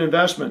it a good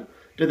investment?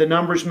 Do the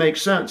numbers make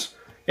sense?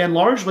 And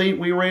largely,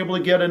 we were able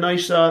to get a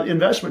nice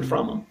investment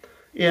from them.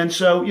 And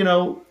so,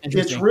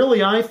 it's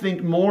really, I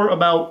think, more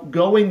about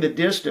going the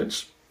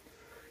distance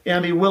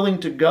and be willing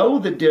to go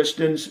the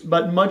distance,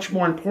 but much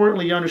more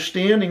importantly,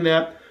 understanding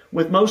that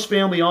with most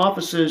family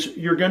offices,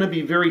 you're going to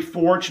be very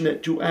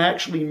fortunate to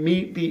actually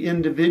meet the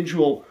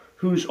individual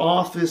whose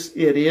office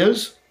it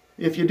is.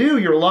 If you do,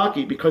 you're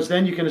lucky because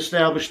then you can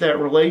establish that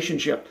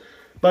relationship.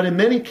 But in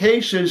many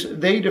cases,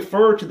 they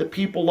defer to the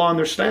people on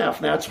their staff.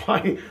 That's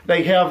why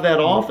they have that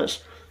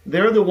office.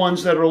 They're the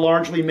ones that are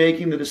largely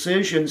making the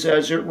decisions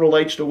as it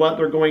relates to what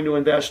they're going to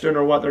invest in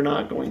or what they're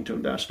not going to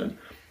invest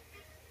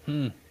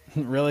in.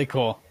 Really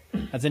cool.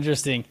 That's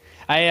interesting.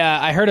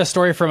 I heard a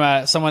story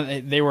from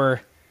someone. They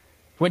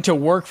went to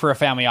work for a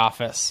family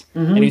office,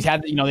 and he's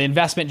had the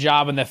investment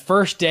job. And the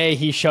first day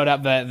he showed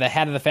up, the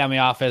head of the family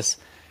office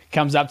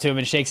comes up to him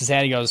and shakes his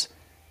hand. He goes,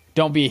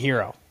 "Don't be a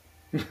hero.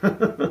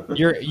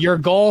 Your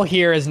goal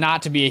here is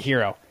not to be a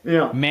hero.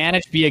 Yeah.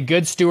 Manage, be a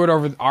good steward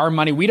over our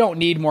money. We don't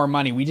need more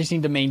money. We just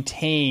need to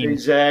maintain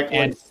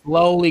and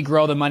slowly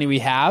grow the money we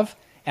have.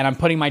 And I'm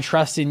putting my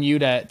trust in you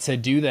to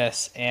do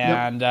this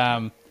and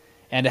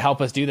to help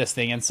us do this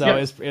thing." And so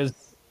it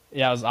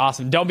was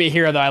awesome. Don't be a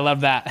hero though. I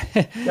love that.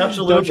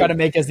 Absolutely. Don't try to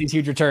make us these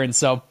huge returns.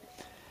 So,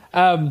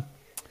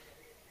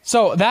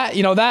 so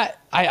that,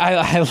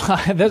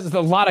 I there's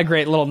a lot of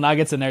great little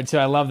nuggets in there too.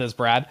 I love this,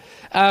 Brad.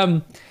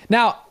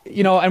 Now,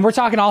 and we're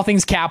talking all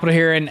things capital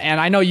here, and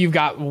I know you've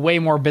got way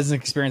more business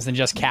experience than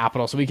just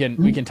capital, so we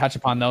can touch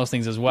upon those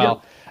things as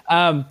well.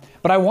 Yep.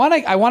 But I want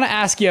to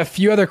ask you a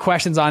few other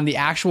questions on the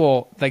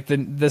actual, like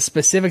the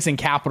specifics in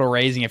capital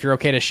raising, if you're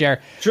okay to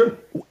share. Sure.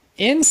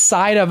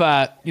 Inside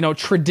of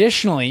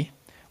traditionally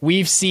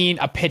we've seen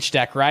a pitch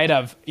deck, right?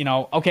 Of,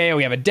 okay,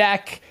 we have a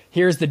deck.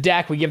 Here's the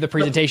deck. We give the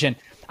presentation.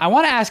 I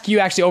want to ask you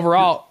actually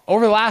overall,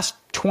 over the last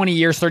 20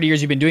 years, 30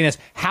 years you've been doing this,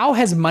 how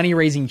has money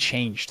raising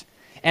changed?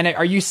 And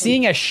are you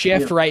seeing a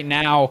shift right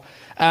now?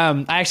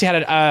 I actually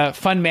had a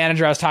fund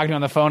manager I was talking to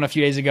on the phone a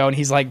few days ago, and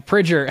he's like,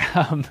 "Pridger,"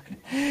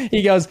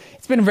 he goes,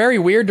 "It's been very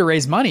weird to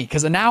raise money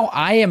because now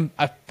I am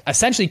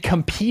essentially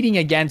competing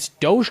against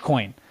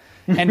Dogecoin."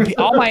 And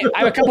I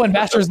have a couple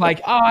investors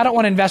like, "Oh, I don't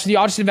want to invest with you.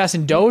 I'll just invest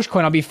in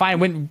Dogecoin. I'll be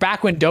fine."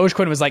 Back when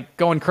Dogecoin was like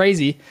going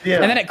crazy,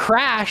 and then it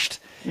crashed,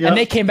 and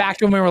they came back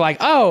to him and were like,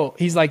 "Oh,"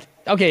 he's like,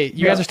 "Okay,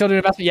 you guys are still doing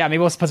investment? Yeah, maybe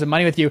we'll put some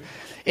money with you."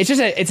 It's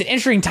just it's an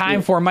interesting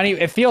time for money.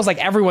 It feels like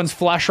everyone's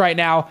flush right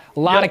now. A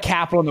lot of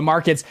capital in the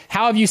markets.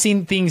 How have you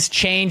seen things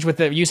change with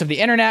the use of the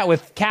internet,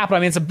 with capital?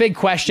 I mean, it's a big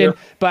question,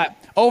 but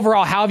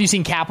overall, how have you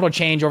seen capital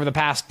change over the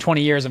past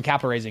 20 years of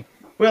capital raising?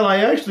 Well, I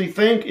actually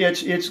think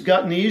it's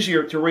gotten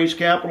easier to raise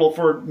capital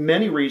for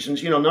many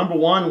reasons. Number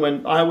one,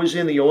 when I was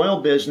in the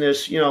oil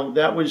business,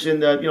 that was in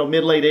the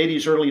mid-late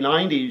 80s, early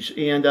 90s,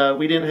 and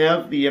we didn't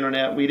have the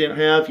internet. We didn't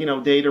have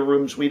data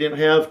rooms. We didn't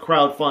have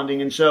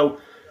crowdfunding, and so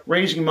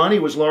raising money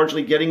was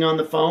largely getting on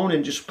the phone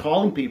and just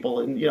calling people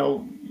and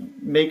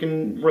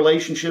making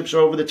relationships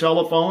over the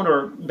telephone,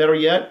 or better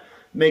yet,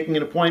 making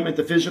an appointment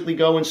to physically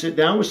go and sit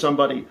down with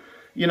somebody.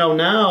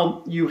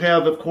 Now you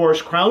have, of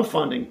course,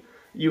 crowdfunding.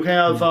 You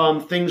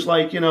have things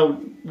like,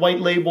 white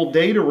label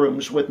data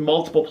rooms with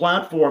multiple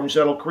platforms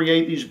that'll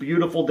create these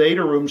beautiful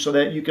data rooms so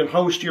that you can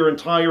host your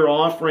entire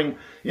offering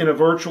in a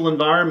virtual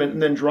environment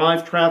and then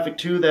drive traffic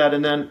to that,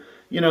 and then,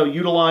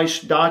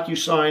 utilize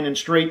DocuSign and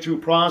straight through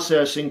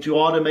processing to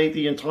automate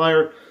the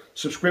entire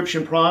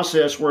subscription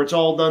process where it's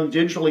all done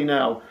digitally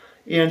now.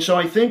 And so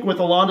I think with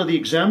a lot of the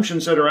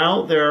exemptions that are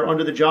out there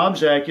under the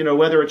Jobs Act,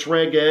 whether it's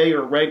Reg A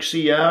or Reg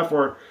CF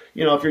or,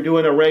 if you're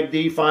doing a Reg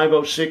D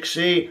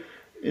 506C,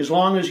 as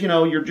long as,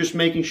 you're just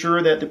making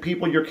sure that the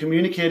people you're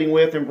communicating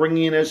with and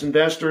bringing in as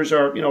investors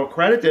are,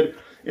 accredited,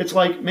 it's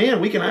like,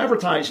 man, we can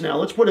advertise now.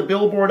 Let's put a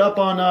billboard up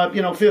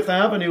on, Fifth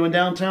Avenue in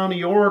downtown New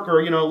York,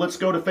 or, let's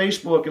go to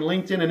Facebook and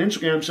LinkedIn and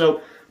Instagram.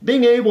 So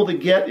being able to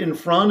get in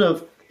front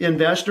of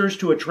investors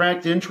to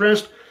attract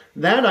interest,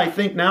 that I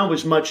think now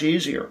is much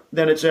easier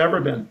than it's ever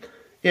been.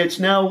 It's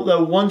now,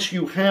 though, once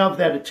you have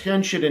that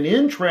attention and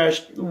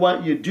interest,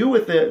 what you do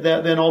with it,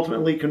 that then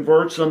ultimately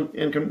converts them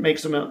and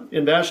makes them an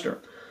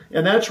investor.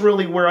 And that's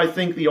really where I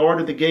think the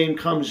art of the game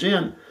comes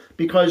in,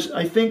 because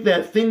I think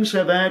that things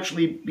have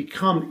actually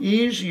become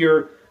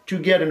easier to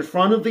get in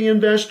front of the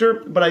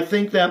investor. But I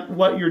think that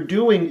what you're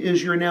doing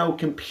is you're now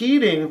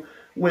competing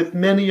with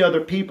many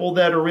other people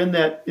that are in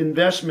that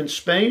investment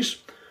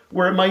space,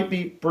 where it might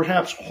be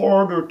perhaps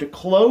harder to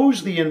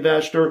close the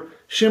investor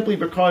simply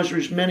because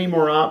there's many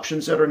more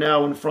options that are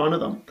now in front of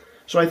them.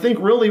 So I think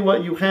really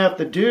what you have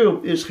to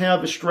do is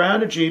have a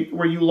strategy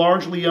where you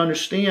largely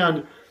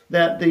understand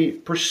that the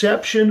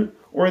perception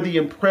or the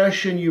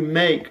impression you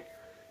make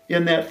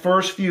in that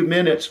first few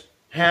minutes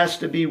has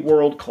to be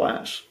world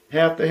class.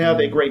 Have to have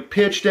a great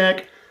pitch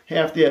deck,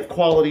 have to have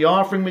quality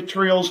offering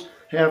materials,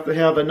 have to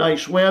have a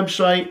nice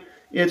website.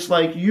 It's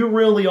like you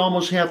really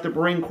almost have to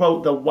bring,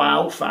 quote, the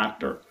wow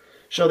factor,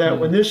 so that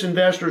when this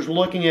investor is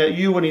looking at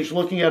you and he's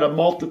looking at a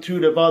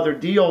multitude of other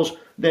deals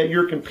that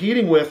you're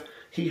competing with,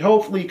 he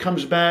hopefully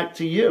comes back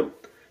to you.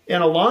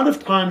 And a lot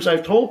of times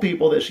I've told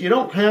people this, you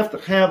don't have to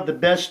have the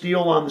best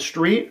deal on the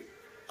street,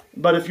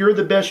 but if you're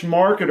the best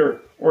marketer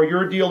or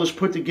your deal is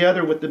put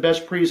together with the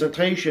best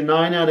presentation,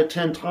 9 out of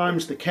 10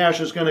 times the cash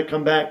is going to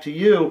come back to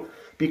you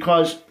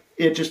because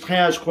it just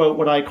has, quote,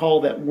 what I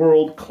call that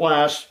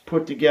world-class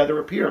put-together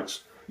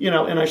appearance.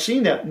 And I've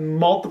seen that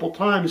multiple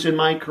times in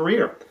my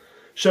career.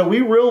 So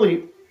we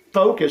really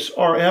focus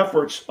our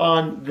efforts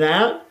on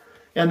that,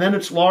 and then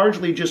it's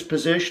largely just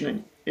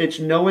positioning. It's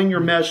knowing your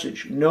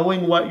message,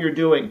 knowing what you're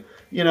doing,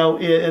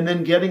 and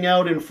then getting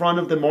out in front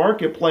of the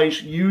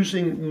marketplace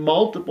using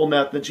multiple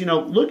methods.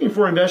 Looking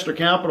for investor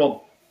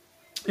capital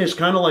is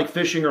kind of like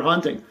fishing or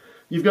hunting.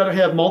 You've got to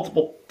have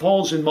multiple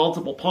poles in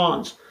multiple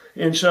ponds.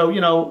 And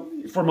so,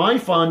 for my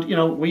fund,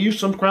 we use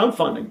some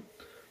crowdfunding.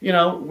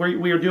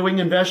 We are doing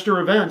investor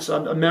events.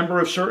 I'm a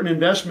member of certain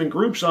investment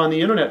groups on the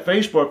internet,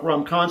 Facebook, where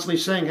I'm constantly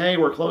saying, hey,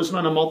 we're closing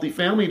on a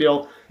multifamily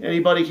deal.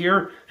 Anybody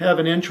here have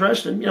an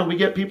interest? And, we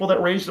get people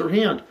that raise their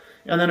hand.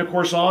 And then, of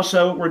course,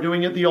 also we're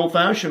doing it the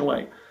old-fashioned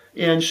way.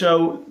 And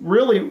so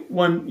really,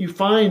 when you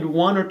find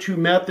one or two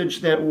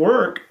methods that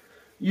work,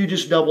 you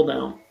just double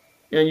down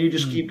and you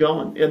just keep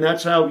going. And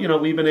that's how,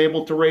 we've been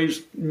able to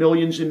raise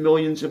millions and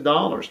millions of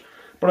dollars.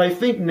 But I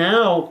think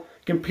now,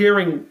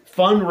 comparing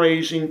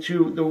fundraising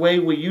to the way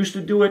we used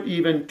to do it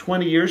even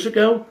 20 years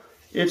ago,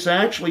 it's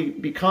actually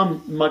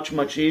become much,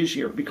 much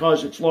easier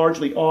because it's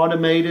largely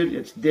automated,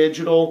 it's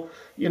digital.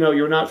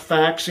 You're not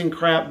faxing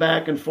crap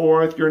back and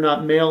forth. You're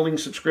not mailing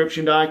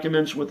subscription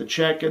documents with a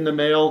check in the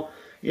mail.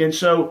 And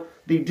so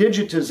the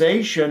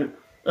digitization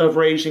of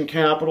raising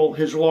capital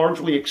has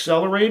largely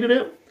accelerated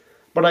it.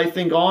 But I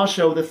think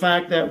also the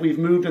fact that we've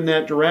moved in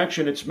that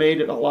direction, it's made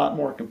it a lot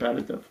more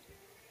competitive.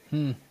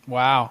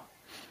 Wow.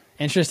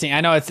 Interesting. I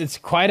know it's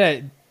quite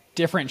a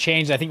different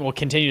change. I think we'll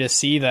continue to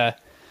see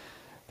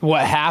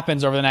what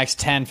happens over the next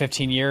 10,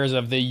 15 years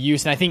of the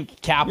use. And I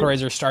think capital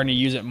raisers are starting to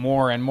use it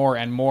more and more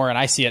and more. And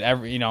I see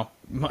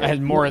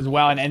it more as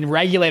well. And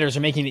regulators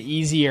are making it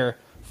easier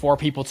for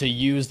people to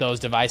use those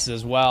devices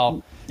as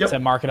well to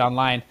market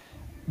online.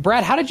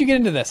 Brad, how did you get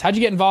into this? How did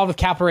you get involved with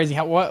capital raising?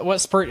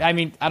 What spurred? I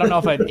mean, I don't know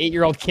if an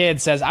 8-year-old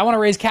kid says, I want to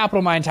raise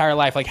capital my entire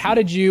life. Like,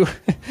 how'd you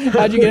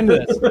get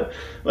into this?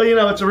 Well,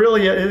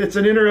 it's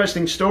an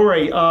interesting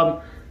story.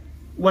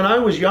 When I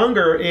was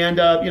younger and,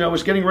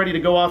 was getting ready to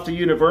go off to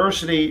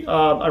university,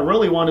 I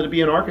really wanted to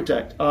be an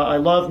architect. I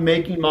loved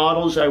making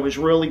models. I was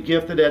really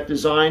gifted at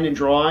design and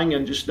drawing,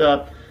 and just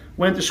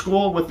went to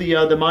school with the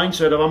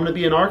mindset of I'm going to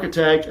be an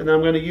architect and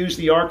I'm going to use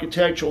the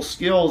architectural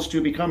skills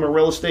to become a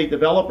real estate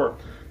developer.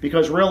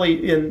 Because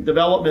really in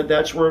development,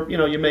 that's where,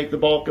 you make the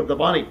bulk of the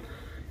money.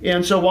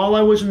 And so while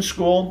I was in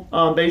school,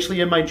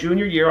 basically in my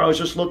junior year, I was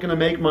just looking to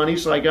make money.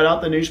 So I got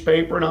out the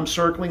newspaper and I'm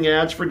circling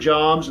ads for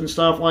jobs and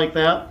stuff like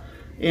that.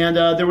 And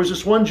there was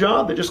this one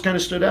job that just kind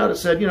of stood out. It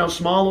said,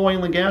 small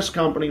oil and gas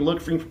company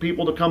looking for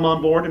people to come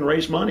on board and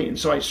raise money. And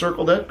so I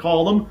circled it,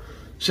 called them,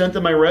 sent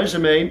them my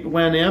resume,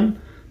 went in,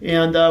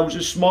 and it was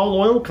a small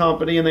oil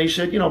company. And they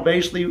said,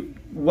 basically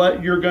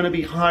what you're going to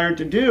be hired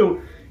to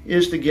do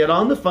is to get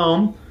on the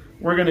phone.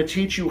 We're going to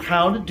teach you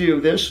how to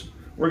do this.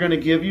 We're going to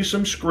give you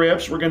some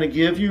scripts. We're going to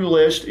give you a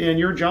list. And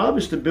your job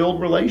is to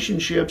build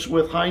relationships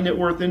with high net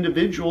worth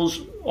individuals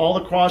all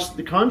across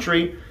the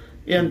country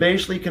and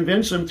basically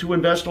convince them to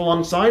invest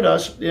alongside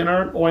us in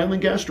our oil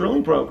and gas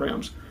drilling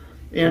programs.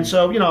 And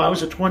so, I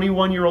was a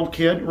 21-year-old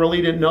kid,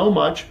 really didn't know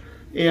much,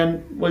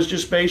 and was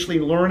just basically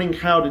learning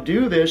how to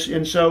do this.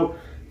 And so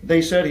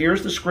They said,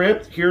 here's the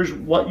script, here's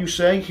what you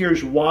say,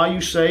 here's why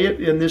you say it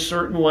in this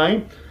certain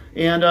way.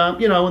 And,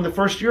 in the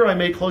first year, I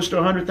made close to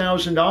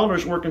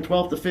 $100,000 working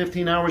 12 to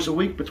 15 hours a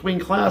week between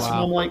classes. Wow.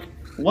 And I'm like,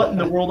 what in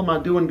the world am I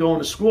doing going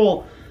to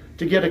school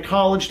to get a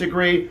college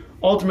degree,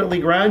 ultimately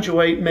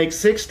graduate, make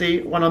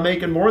 60 when I'm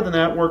making more than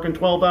that working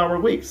 12-hour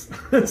weeks?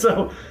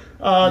 So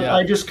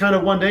I just kind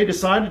of one day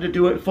decided to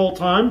do it full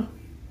time,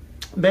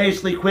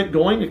 basically quit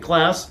going to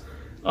class,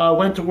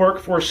 went to work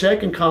for a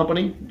second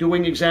company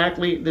doing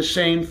exactly the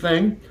same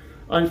thing.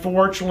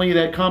 Unfortunately,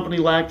 that company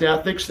lacked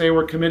ethics. They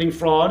were committing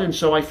fraud, and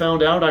so I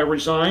found out. I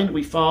resigned.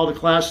 We filed a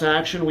class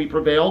action. We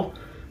prevailed,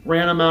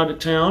 ran them out of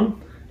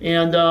town.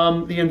 And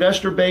the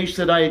investor base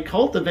that I had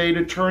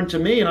cultivated turned to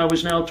me, and I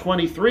was now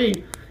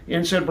 23,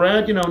 and said,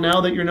 Brad, now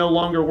that you're no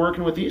longer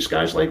working with these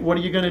guys, like, what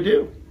are you going to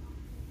do?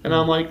 And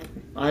I'm like,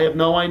 I have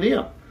no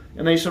idea.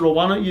 And they said, well,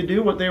 why don't you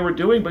do what they were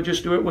doing, but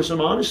just do it with some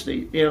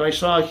honesty? And I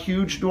saw a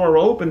huge door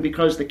open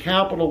because the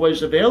capital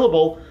was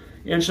available.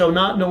 And so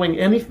not knowing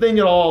anything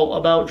at all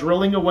about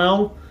drilling a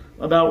well,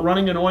 about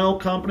running an oil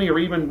company, or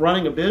even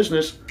running a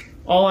business,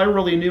 all I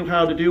really knew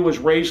how to do was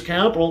raise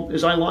capital.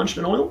 As I launched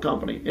an oil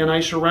company. And I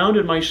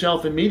surrounded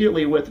myself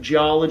immediately with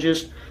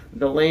geologists,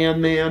 the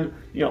landman,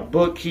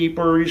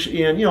 bookkeepers.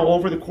 And,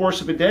 over the course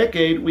of a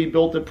decade, we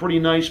built a pretty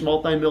nice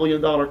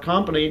multi-million-dollar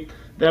company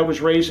that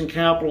was raising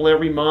capital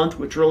every month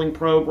with drilling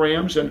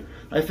programs. And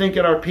I think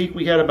at our peak,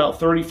 we had about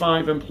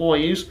 35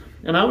 employees.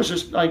 And I was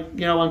just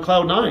on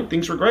cloud nine.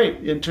 Things were great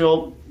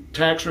until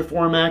Tax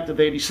Reform Act of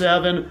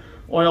 '87,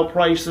 oil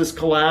prices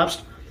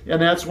collapsed.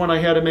 And that's when I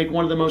had to make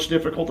one of the most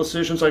difficult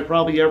decisions I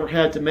probably ever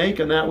had to make.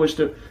 And that was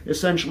to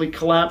essentially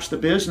collapse the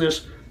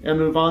business and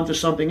move on to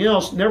something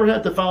else. Never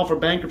had to file for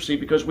bankruptcy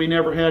because we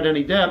never had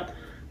any debt.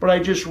 But I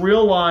just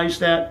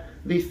realized that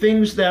the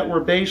things that were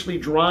basically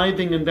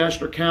driving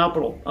investor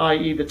capital,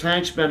 i.e. the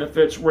tax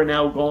benefits, were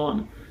now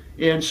gone.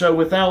 And so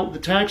without the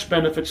tax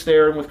benefits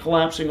there and with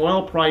collapsing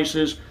oil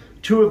prices,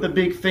 two of the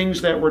big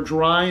things that were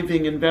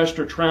driving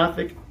investor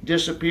traffic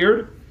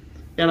disappeared.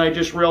 And I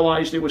just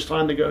realized it was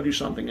time to go do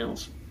something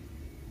else.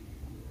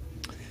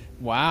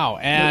 Wow.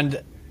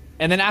 And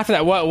then after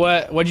that,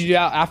 what did you do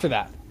after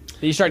that?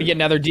 Did you start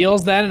getting other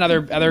deals then and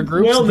other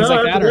groups and things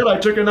like that? I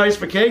took a nice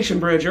vacation,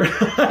 Bridger.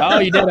 Oh,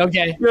 you did?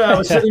 Okay. Yeah, I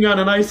was sitting on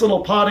a nice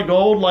little pot of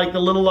gold, like the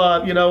little,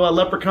 a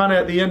leprechaun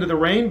at the end of the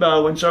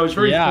rainbow. And so I was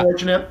very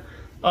fortunate.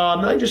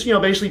 I just,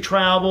 basically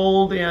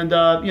traveled and,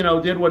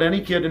 did what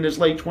any kid in his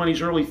late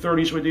 20s, early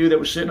 30s would do that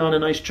was sitting on a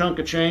nice chunk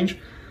of change.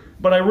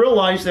 But I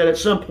realized that at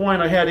some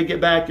point I had to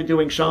get back to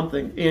doing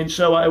something. And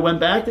so I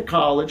went back to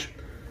college,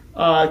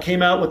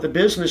 came out with a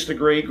business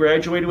degree,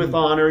 graduated with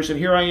honors, and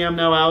here I am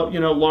now out,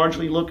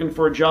 largely looking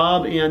for a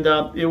job. And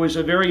it was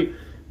a very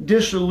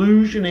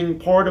disillusioning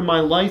part of my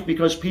life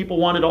because people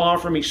wanted to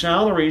offer me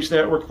salaries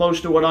that were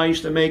close to what I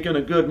used to make in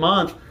a good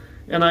month.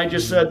 And I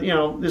just said,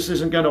 this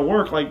isn't going to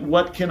work. Like,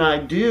 what can I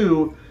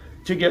do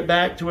to get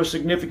back to a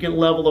significant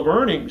level of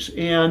earnings?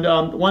 And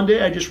one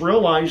day I just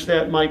realized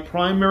that my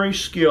primary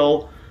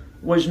skill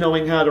was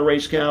knowing how to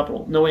raise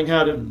capital, knowing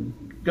how to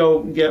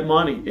go and get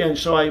money. And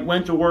so I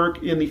went to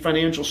work in the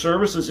financial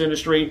services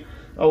industry,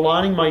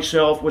 aligning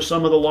myself with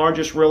some of the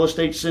largest real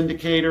estate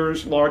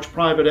syndicators, large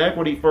private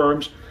equity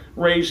firms,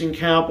 raising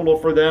capital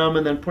for them,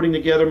 and then putting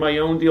together my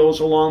own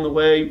deals along the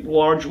way,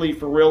 largely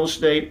for real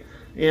estate.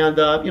 And,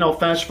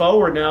 fast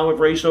forward now, I've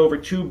raised over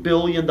 $2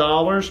 billion,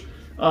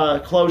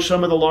 closed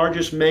some of the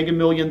largest mega $1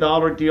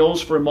 million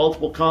deals for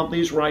multiple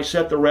companies where I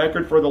set the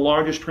record for the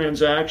largest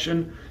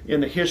transaction in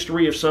the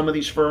history of some of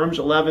these firms,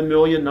 $11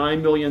 million,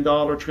 $9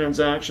 million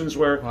transactions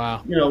where,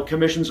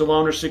 commissions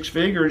alone are six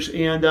figures.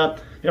 And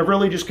I've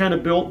really just kind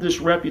of built this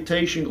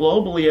reputation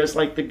globally as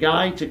like the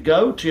guy to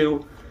go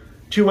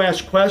to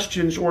ask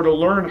questions or to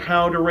learn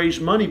how to raise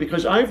money,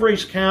 because I've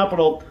raised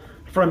capital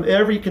from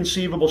every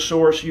conceivable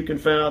source you can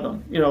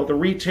fathom. The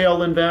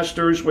retail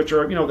investors, which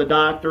are, the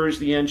doctors,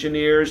 the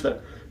engineers,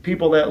 the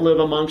people that live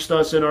amongst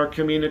us in our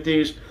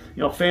communities,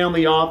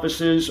 family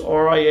offices,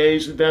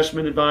 RIAs,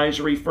 investment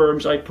advisory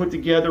firms. I put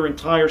together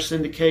entire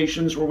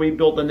syndications where we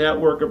built a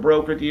network of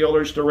broker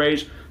dealers to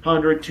raise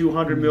 $100,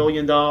 $200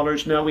 million.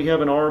 Now we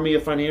have an army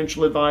of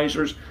financial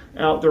advisors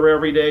out there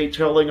every day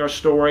telling our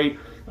story.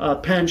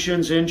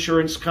 Pensions,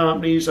 insurance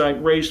companies. I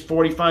raised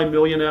 $45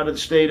 million out of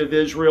the state of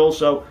Israel.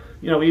 So,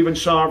 even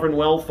sovereign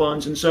wealth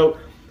funds. And so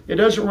it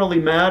doesn't really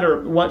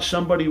matter what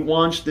somebody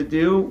wants to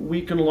do.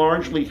 We can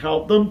largely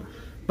help them.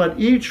 But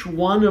each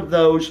one of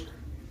those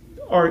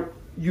are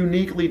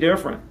uniquely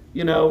different.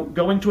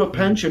 Going to a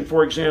pension,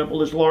 for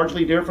example, is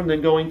largely different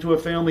than going to a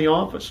family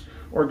office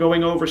or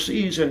going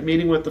overseas and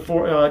meeting with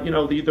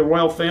the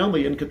royal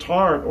family in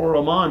Qatar or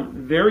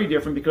Oman. Very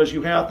different, because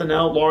you have to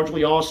now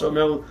largely also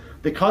know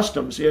the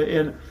customs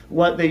in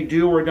what they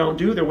do or don't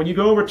do there. When you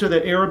go over to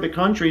the Arabic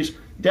countries,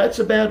 debt's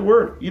a bad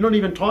word. You don't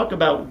even talk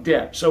about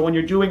debt. So when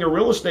you're doing a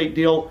real estate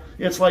deal,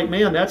 it's like,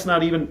 man, that's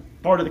not even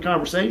part of the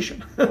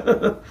conversation.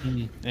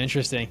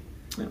 Interesting.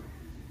 Yeah.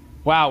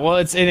 Wow.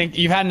 Well,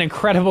 you've had an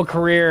incredible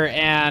career,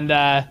 and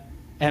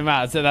And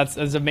wow, so that's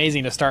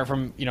amazing to start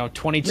from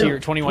 22 or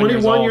 21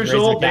 years 21 old, years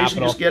old, basically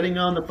capital. just getting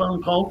on the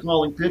phone, cold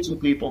calling, pitching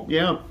people.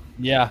 Yeah.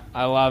 Yeah,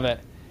 I love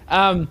it.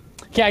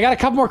 Okay, I got a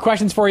couple more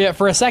questions for you.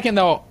 For a second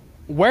though,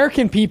 where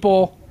can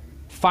people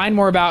find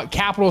more about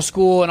Capital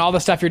School and all the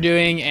stuff you're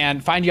doing,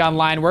 and find you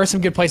online? Where are some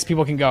good places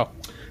people can go?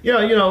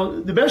 Yeah,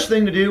 the best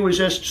thing to do is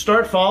just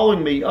start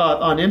following me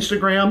on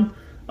Instagram.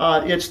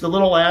 It's the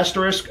little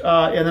asterisk,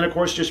 and then of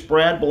course just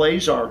Brad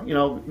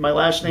Blazar. My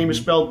last name is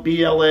spelled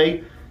BLA.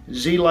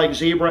 Z like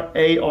zebra,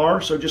 AR.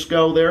 So just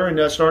go there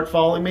and start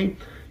following me.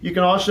 You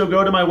can also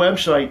go to my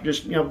website,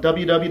 just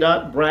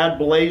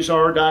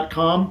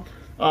www.bradblazar.com.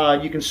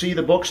 You can see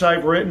the books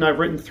I've written. I've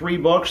written 3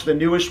 books. The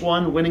newest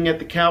one, Winning at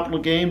the Capital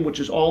Game, which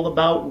is all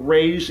about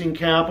raising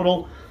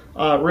capital,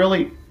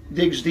 really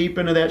digs deep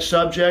into that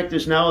subject,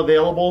 is now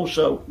available.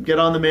 So get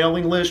on the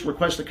mailing list,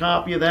 request a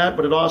copy of that.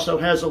 But it also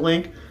has a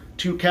link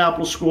to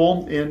Capital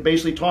School and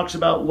basically talks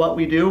about what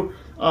we do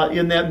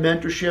in that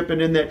mentorship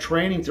and in that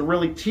training to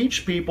really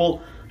teach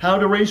people how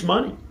to raise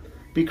money.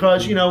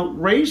 Because,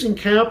 raising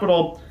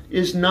capital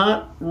is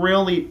not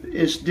really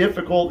as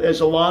difficult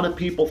as a lot of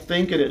people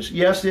think it is.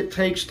 Yes, it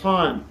takes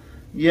time.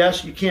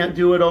 Yes, you can't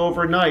do it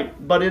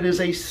overnight, but it is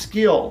a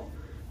skill.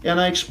 And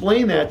I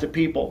explain that to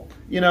people.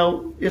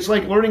 It's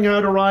like learning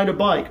how to ride a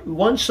bike.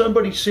 Once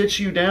somebody sits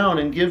you down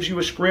and gives you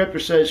a script or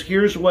says,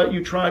 here's what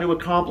you try to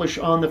accomplish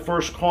on the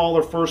first call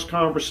or first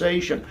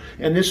conversation,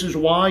 and this is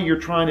why you're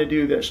trying to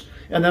do this.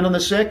 And then on the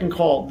second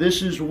call,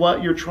 this is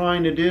what you're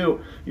trying to do.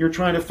 You're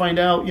trying to find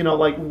out,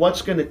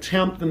 what's going to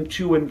tempt them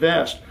to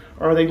invest.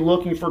 Are they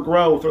looking for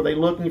growth? Are they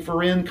looking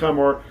for income?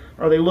 Or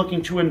are they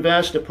looking to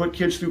invest to put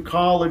kids through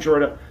college or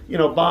to,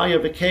 buy a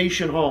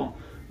vacation home?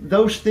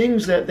 Those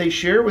things that they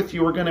share with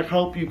you are going to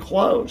help you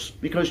close,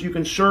 because you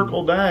can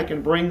circle back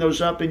and bring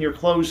those up in your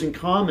closing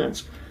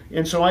comments.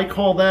 And so I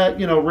call that,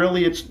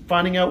 really it's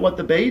finding out what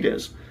the bait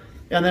is.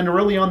 And then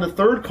really on the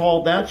third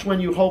call, that's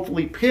when you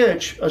hopefully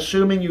pitch,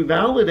 assuming you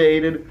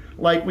validated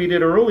like we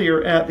did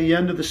earlier at the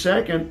end of the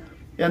second.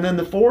 And then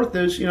the fourth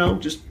is,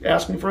 just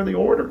asking for the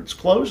order. It's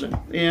closing.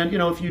 And,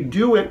 if you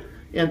do it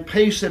and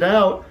pace it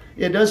out,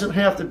 it doesn't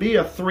have to be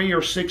a 3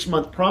 or 6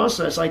 month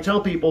process. I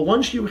tell people,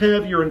 once you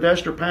have your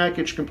investor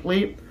package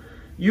complete,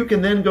 you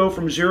can then go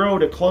from zero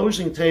to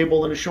closing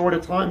table in as short a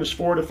time as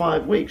 4 to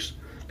 5 weeks,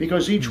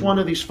 because each one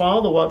of these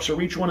follow-ups or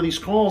each one of these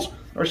calls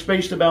are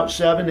spaced about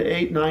 7 to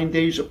 8, 9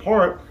 days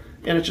apart.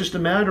 And it's just a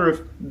matter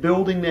of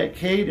building that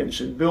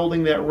cadence and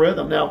building that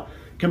rhythm. Now,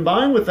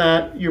 combined with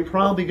that, you're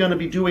probably going to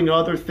be doing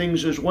other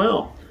things as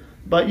well.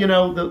 But,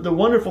 the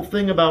wonderful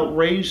thing about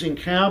raising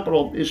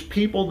capital is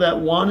people that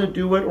want to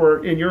do it,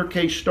 or in your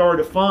case, start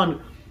a fund,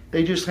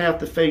 they just have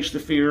to face the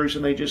fears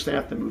and they just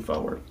have to move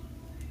forward.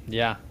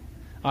 Yeah.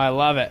 Oh, I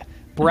love it.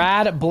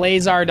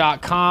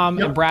 BradBlazar.com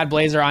and Brad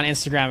Blazar on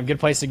Instagram. A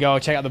good place to go.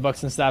 Check out the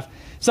books and stuff.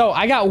 So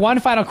I got one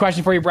final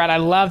question for you, Brad. I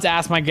love to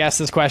ask my guests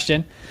this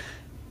question.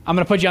 I'm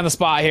going to put you on the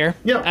spot here.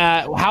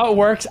 Yeah. How it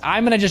works,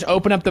 I'm going to just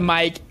open up the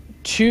mic.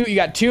 You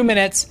got 2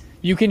 minutes.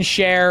 You can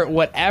share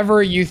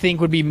whatever you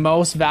think would be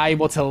most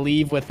valuable to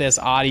leave with this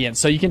audience.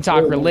 So you can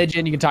talk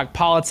religion, you can talk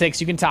politics,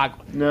 you can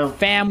talk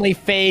family,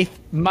 faith,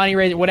 money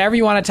raising, whatever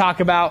you want to talk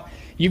about.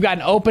 You've got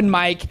an open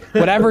mic,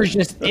 whatever's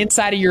just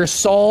inside of your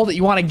soul that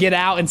you want to get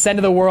out and send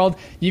to the world.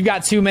 You've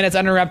got 2 minutes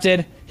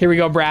uninterrupted. Here we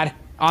go, Brad,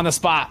 on the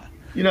spot.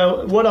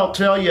 What I'll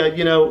tell you,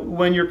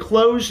 when you're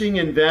closing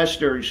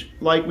investors,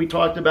 like we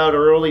talked about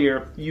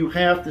earlier, you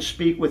have to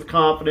speak with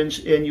confidence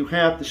and you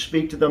have to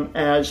speak to them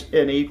as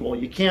an equal.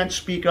 You can't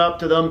speak up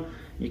to them.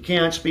 You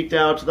can't speak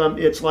down to them.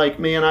 It's like,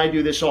 man, I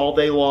do this all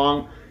day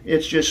long.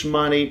 It's just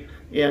money.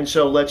 And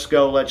so let's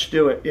go, let's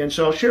do it. And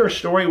so I'll share a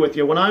story with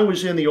you. When I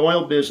was in the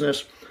oil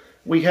business,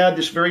 we had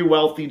this very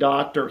wealthy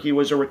doctor. He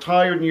was a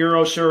retired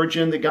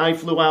neurosurgeon. The guy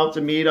flew out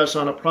to meet us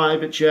on a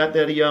private jet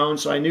that he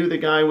owned. So I knew the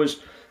guy was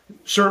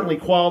certainly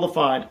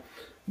qualified.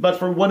 But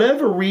for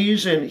whatever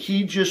reason,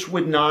 he just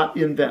would not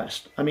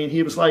invest. I mean,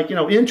 he was like,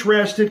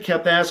 interested,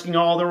 kept asking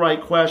all the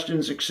right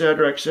questions, et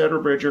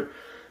cetera, Bridger.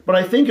 But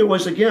I think it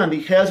was, again,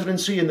 the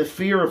hesitancy and the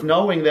fear of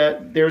knowing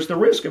that there's the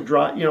risk of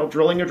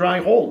drilling a dry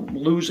hole,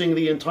 losing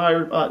the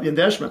entire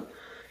investment.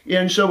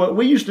 And so what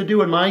we used to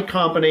do in my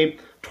company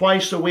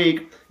twice a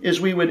week is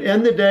we would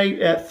end the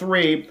day at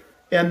 3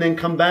 and then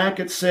come back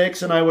at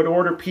 6, and I would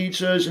order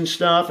pizzas and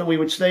stuff, and we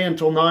would stay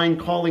until 9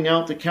 calling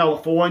out to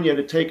California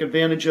to take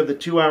advantage of the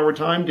 2-hour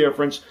time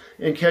difference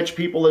and catch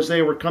people as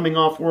they were coming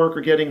off work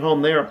or getting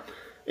home there.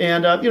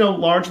 And,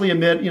 largely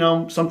amid,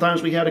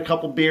 sometimes we had a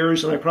couple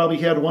beers, and I probably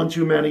had one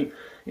too many.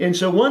 And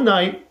so one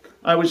night,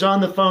 I was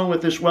on the phone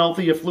with this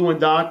wealthy,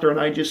 affluent doctor, and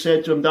I just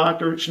said to him,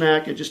 Dr.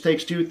 Schnack, it just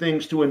takes 2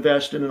 things to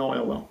invest in an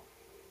oil well.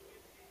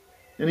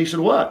 And he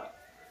said, what?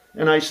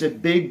 And I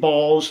said, big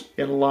balls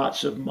and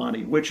lots of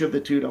money. Which of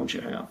the 2 don't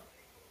you have?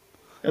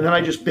 And then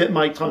I just bit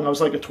my tongue. I was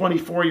like a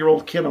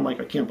 24-year-old kid. I'm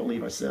like, I can't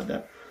believe I said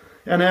that.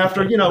 And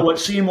after, what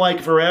seemed like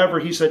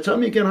forever, he said, tell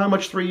me again how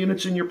much 3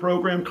 units in your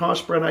program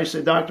cost, Brett. I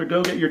said, Doctor,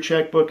 go get your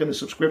checkbook and the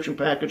subscription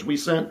package we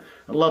sent.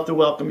 I'd love to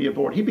welcome you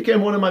aboard. He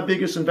became one of my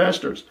biggest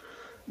investors.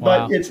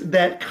 Wow. But it's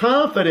that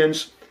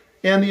confidence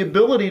and the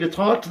ability to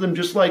talk to them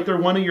just like they're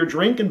one of your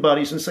drinking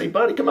buddies and say,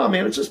 buddy, come on,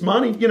 man, it's just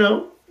money.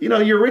 You're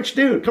a rich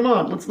dude. Come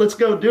on, let's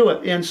go do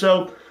it. And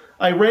so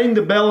I rang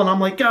the bell and I'm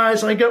like,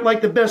 guys, I got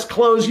like the best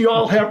clothes. You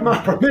all have my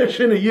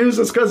permission to use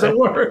this because it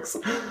works.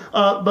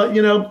 But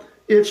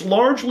it's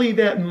largely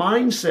that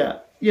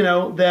mindset,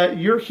 that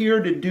you're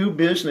here to do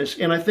business.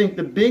 And I think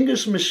the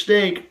biggest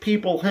mistake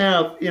people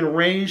have in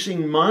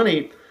raising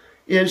money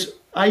is,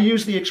 I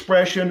use the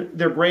expression,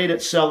 they're great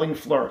at selling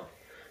flirt.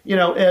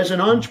 As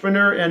an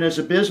entrepreneur and as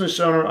a business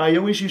owner, I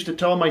always used to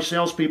tell my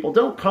salespeople,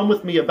 don't come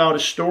with me about a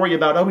story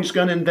about, oh, he's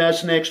going to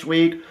invest next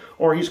week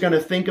or he's going to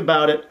think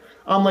about it.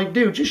 I'm like,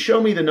 dude, just show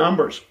me the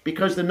numbers,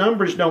 because the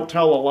numbers don't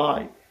tell a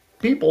lie.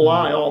 People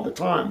lie all the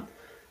time.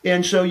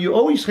 And so you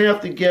always have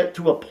to get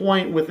to a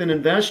point with an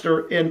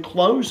investor and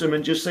close them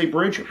and just say,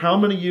 Bridger, how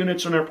many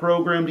units in our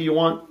program do you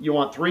want? You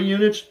want 3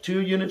 units,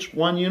 2 units,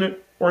 1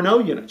 unit, or no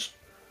units?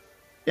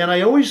 And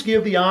I always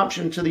give the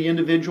option to the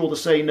individual to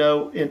say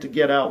no and to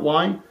get out.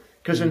 Why?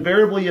 Because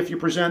invariably, if you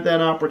present that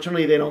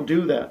opportunity, they don't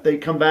do that. They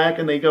come back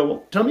and they go,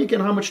 well, tell me again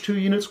how much 2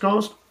 units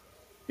cost?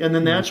 And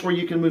then that's where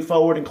you can move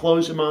forward and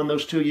close them on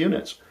those 2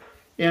 units.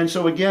 And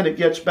so again, it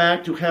gets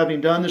back to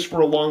having done this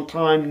for a long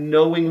time,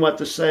 knowing what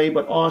to say,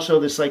 but also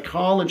the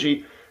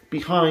psychology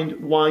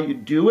behind why you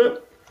do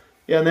it.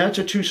 And that's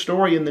a true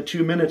story in the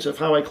 2 minutes of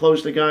how I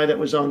closed a guy that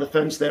was on the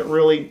fence that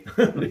really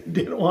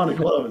didn't want to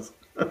close.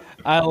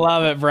 I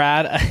love it,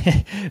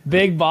 Brad.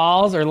 Big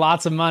balls or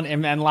lots of money,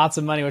 and lots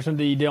of money. Which one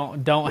do you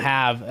don't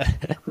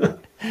have?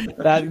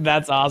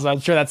 That's awesome. I'm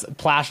sure that's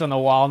plastered on the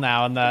wall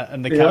now in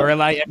the cover.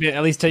 Like,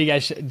 at least till you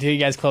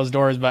guys close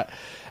doors. But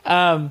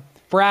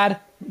Brad,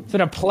 it's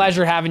been a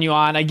pleasure having you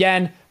on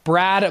again.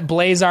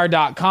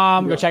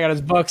 BradBlazar.com. Go check out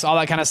his books, all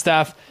that kind of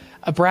stuff.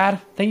 Brad,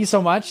 thank you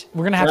so much.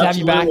 We're gonna have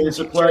you back. It's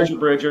a pleasure,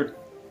 Bridger.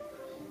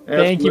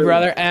 Thank you,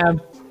 brother.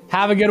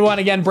 Have a good one.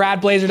 Again,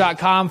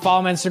 BradBlazar.com. Follow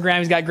him on Instagram.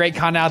 He's got great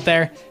content out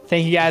there.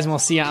 Thank you guys, and we'll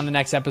see you on the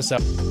next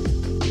episode.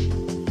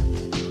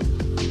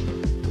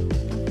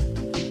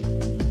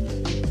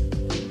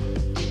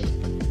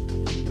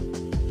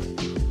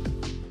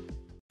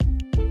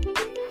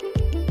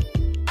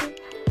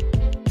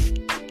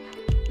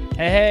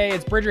 Hey,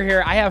 it's Bridger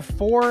here. I have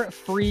 4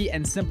 free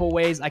and simple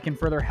ways I can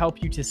further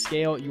help you to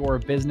scale your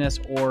business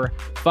or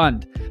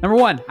fund. Number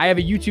 1, I have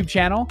a YouTube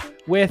channel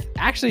with,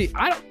 actually,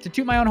 to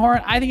toot my own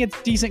horn, I think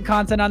it's decent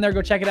content on there.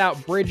 Go check it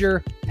out.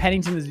 Bridger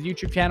Pennington is the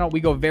YouTube channel. We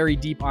go very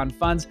deep on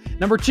funds.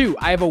 Number 2,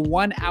 I have a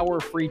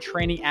 1-hour free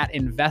training at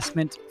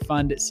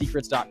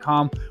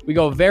investmentfundsecrets.com. We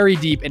go very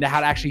deep into how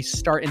to actually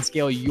start and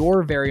scale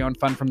your very own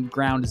fund from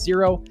ground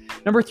zero.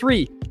 Number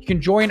 3, you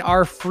can join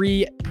our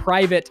free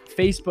private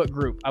Facebook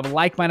group of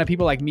like-minded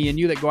people like me and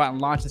you that go out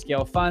and launch and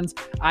scale funds.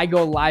 I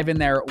go live in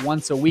there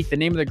once a week. The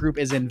name of the group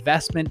is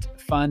Investment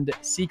Fund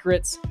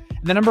Secrets.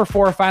 And then number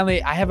 4,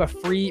 finally, I have a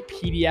free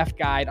PDF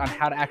guide on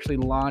how to actually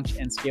launch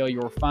and scale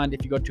your fund.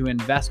 If you go to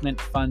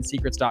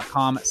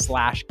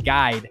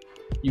investmentfundsecrets.com/guide,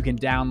 you can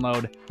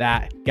download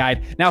that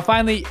guide. Now,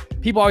 finally,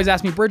 people always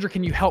ask me, Bridger,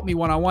 can you help me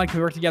one-on-one? Can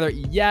we work together?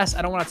 Yes,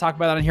 I don't want to talk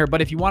about that on here,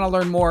 but if you want to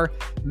learn more,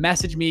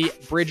 message me,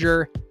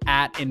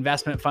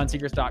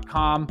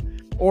 Bridger@investmentfundsecrets.com,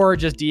 or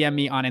just DM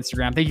me on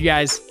Instagram. Thank you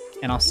guys,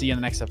 and I'll see you in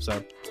the next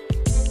episode.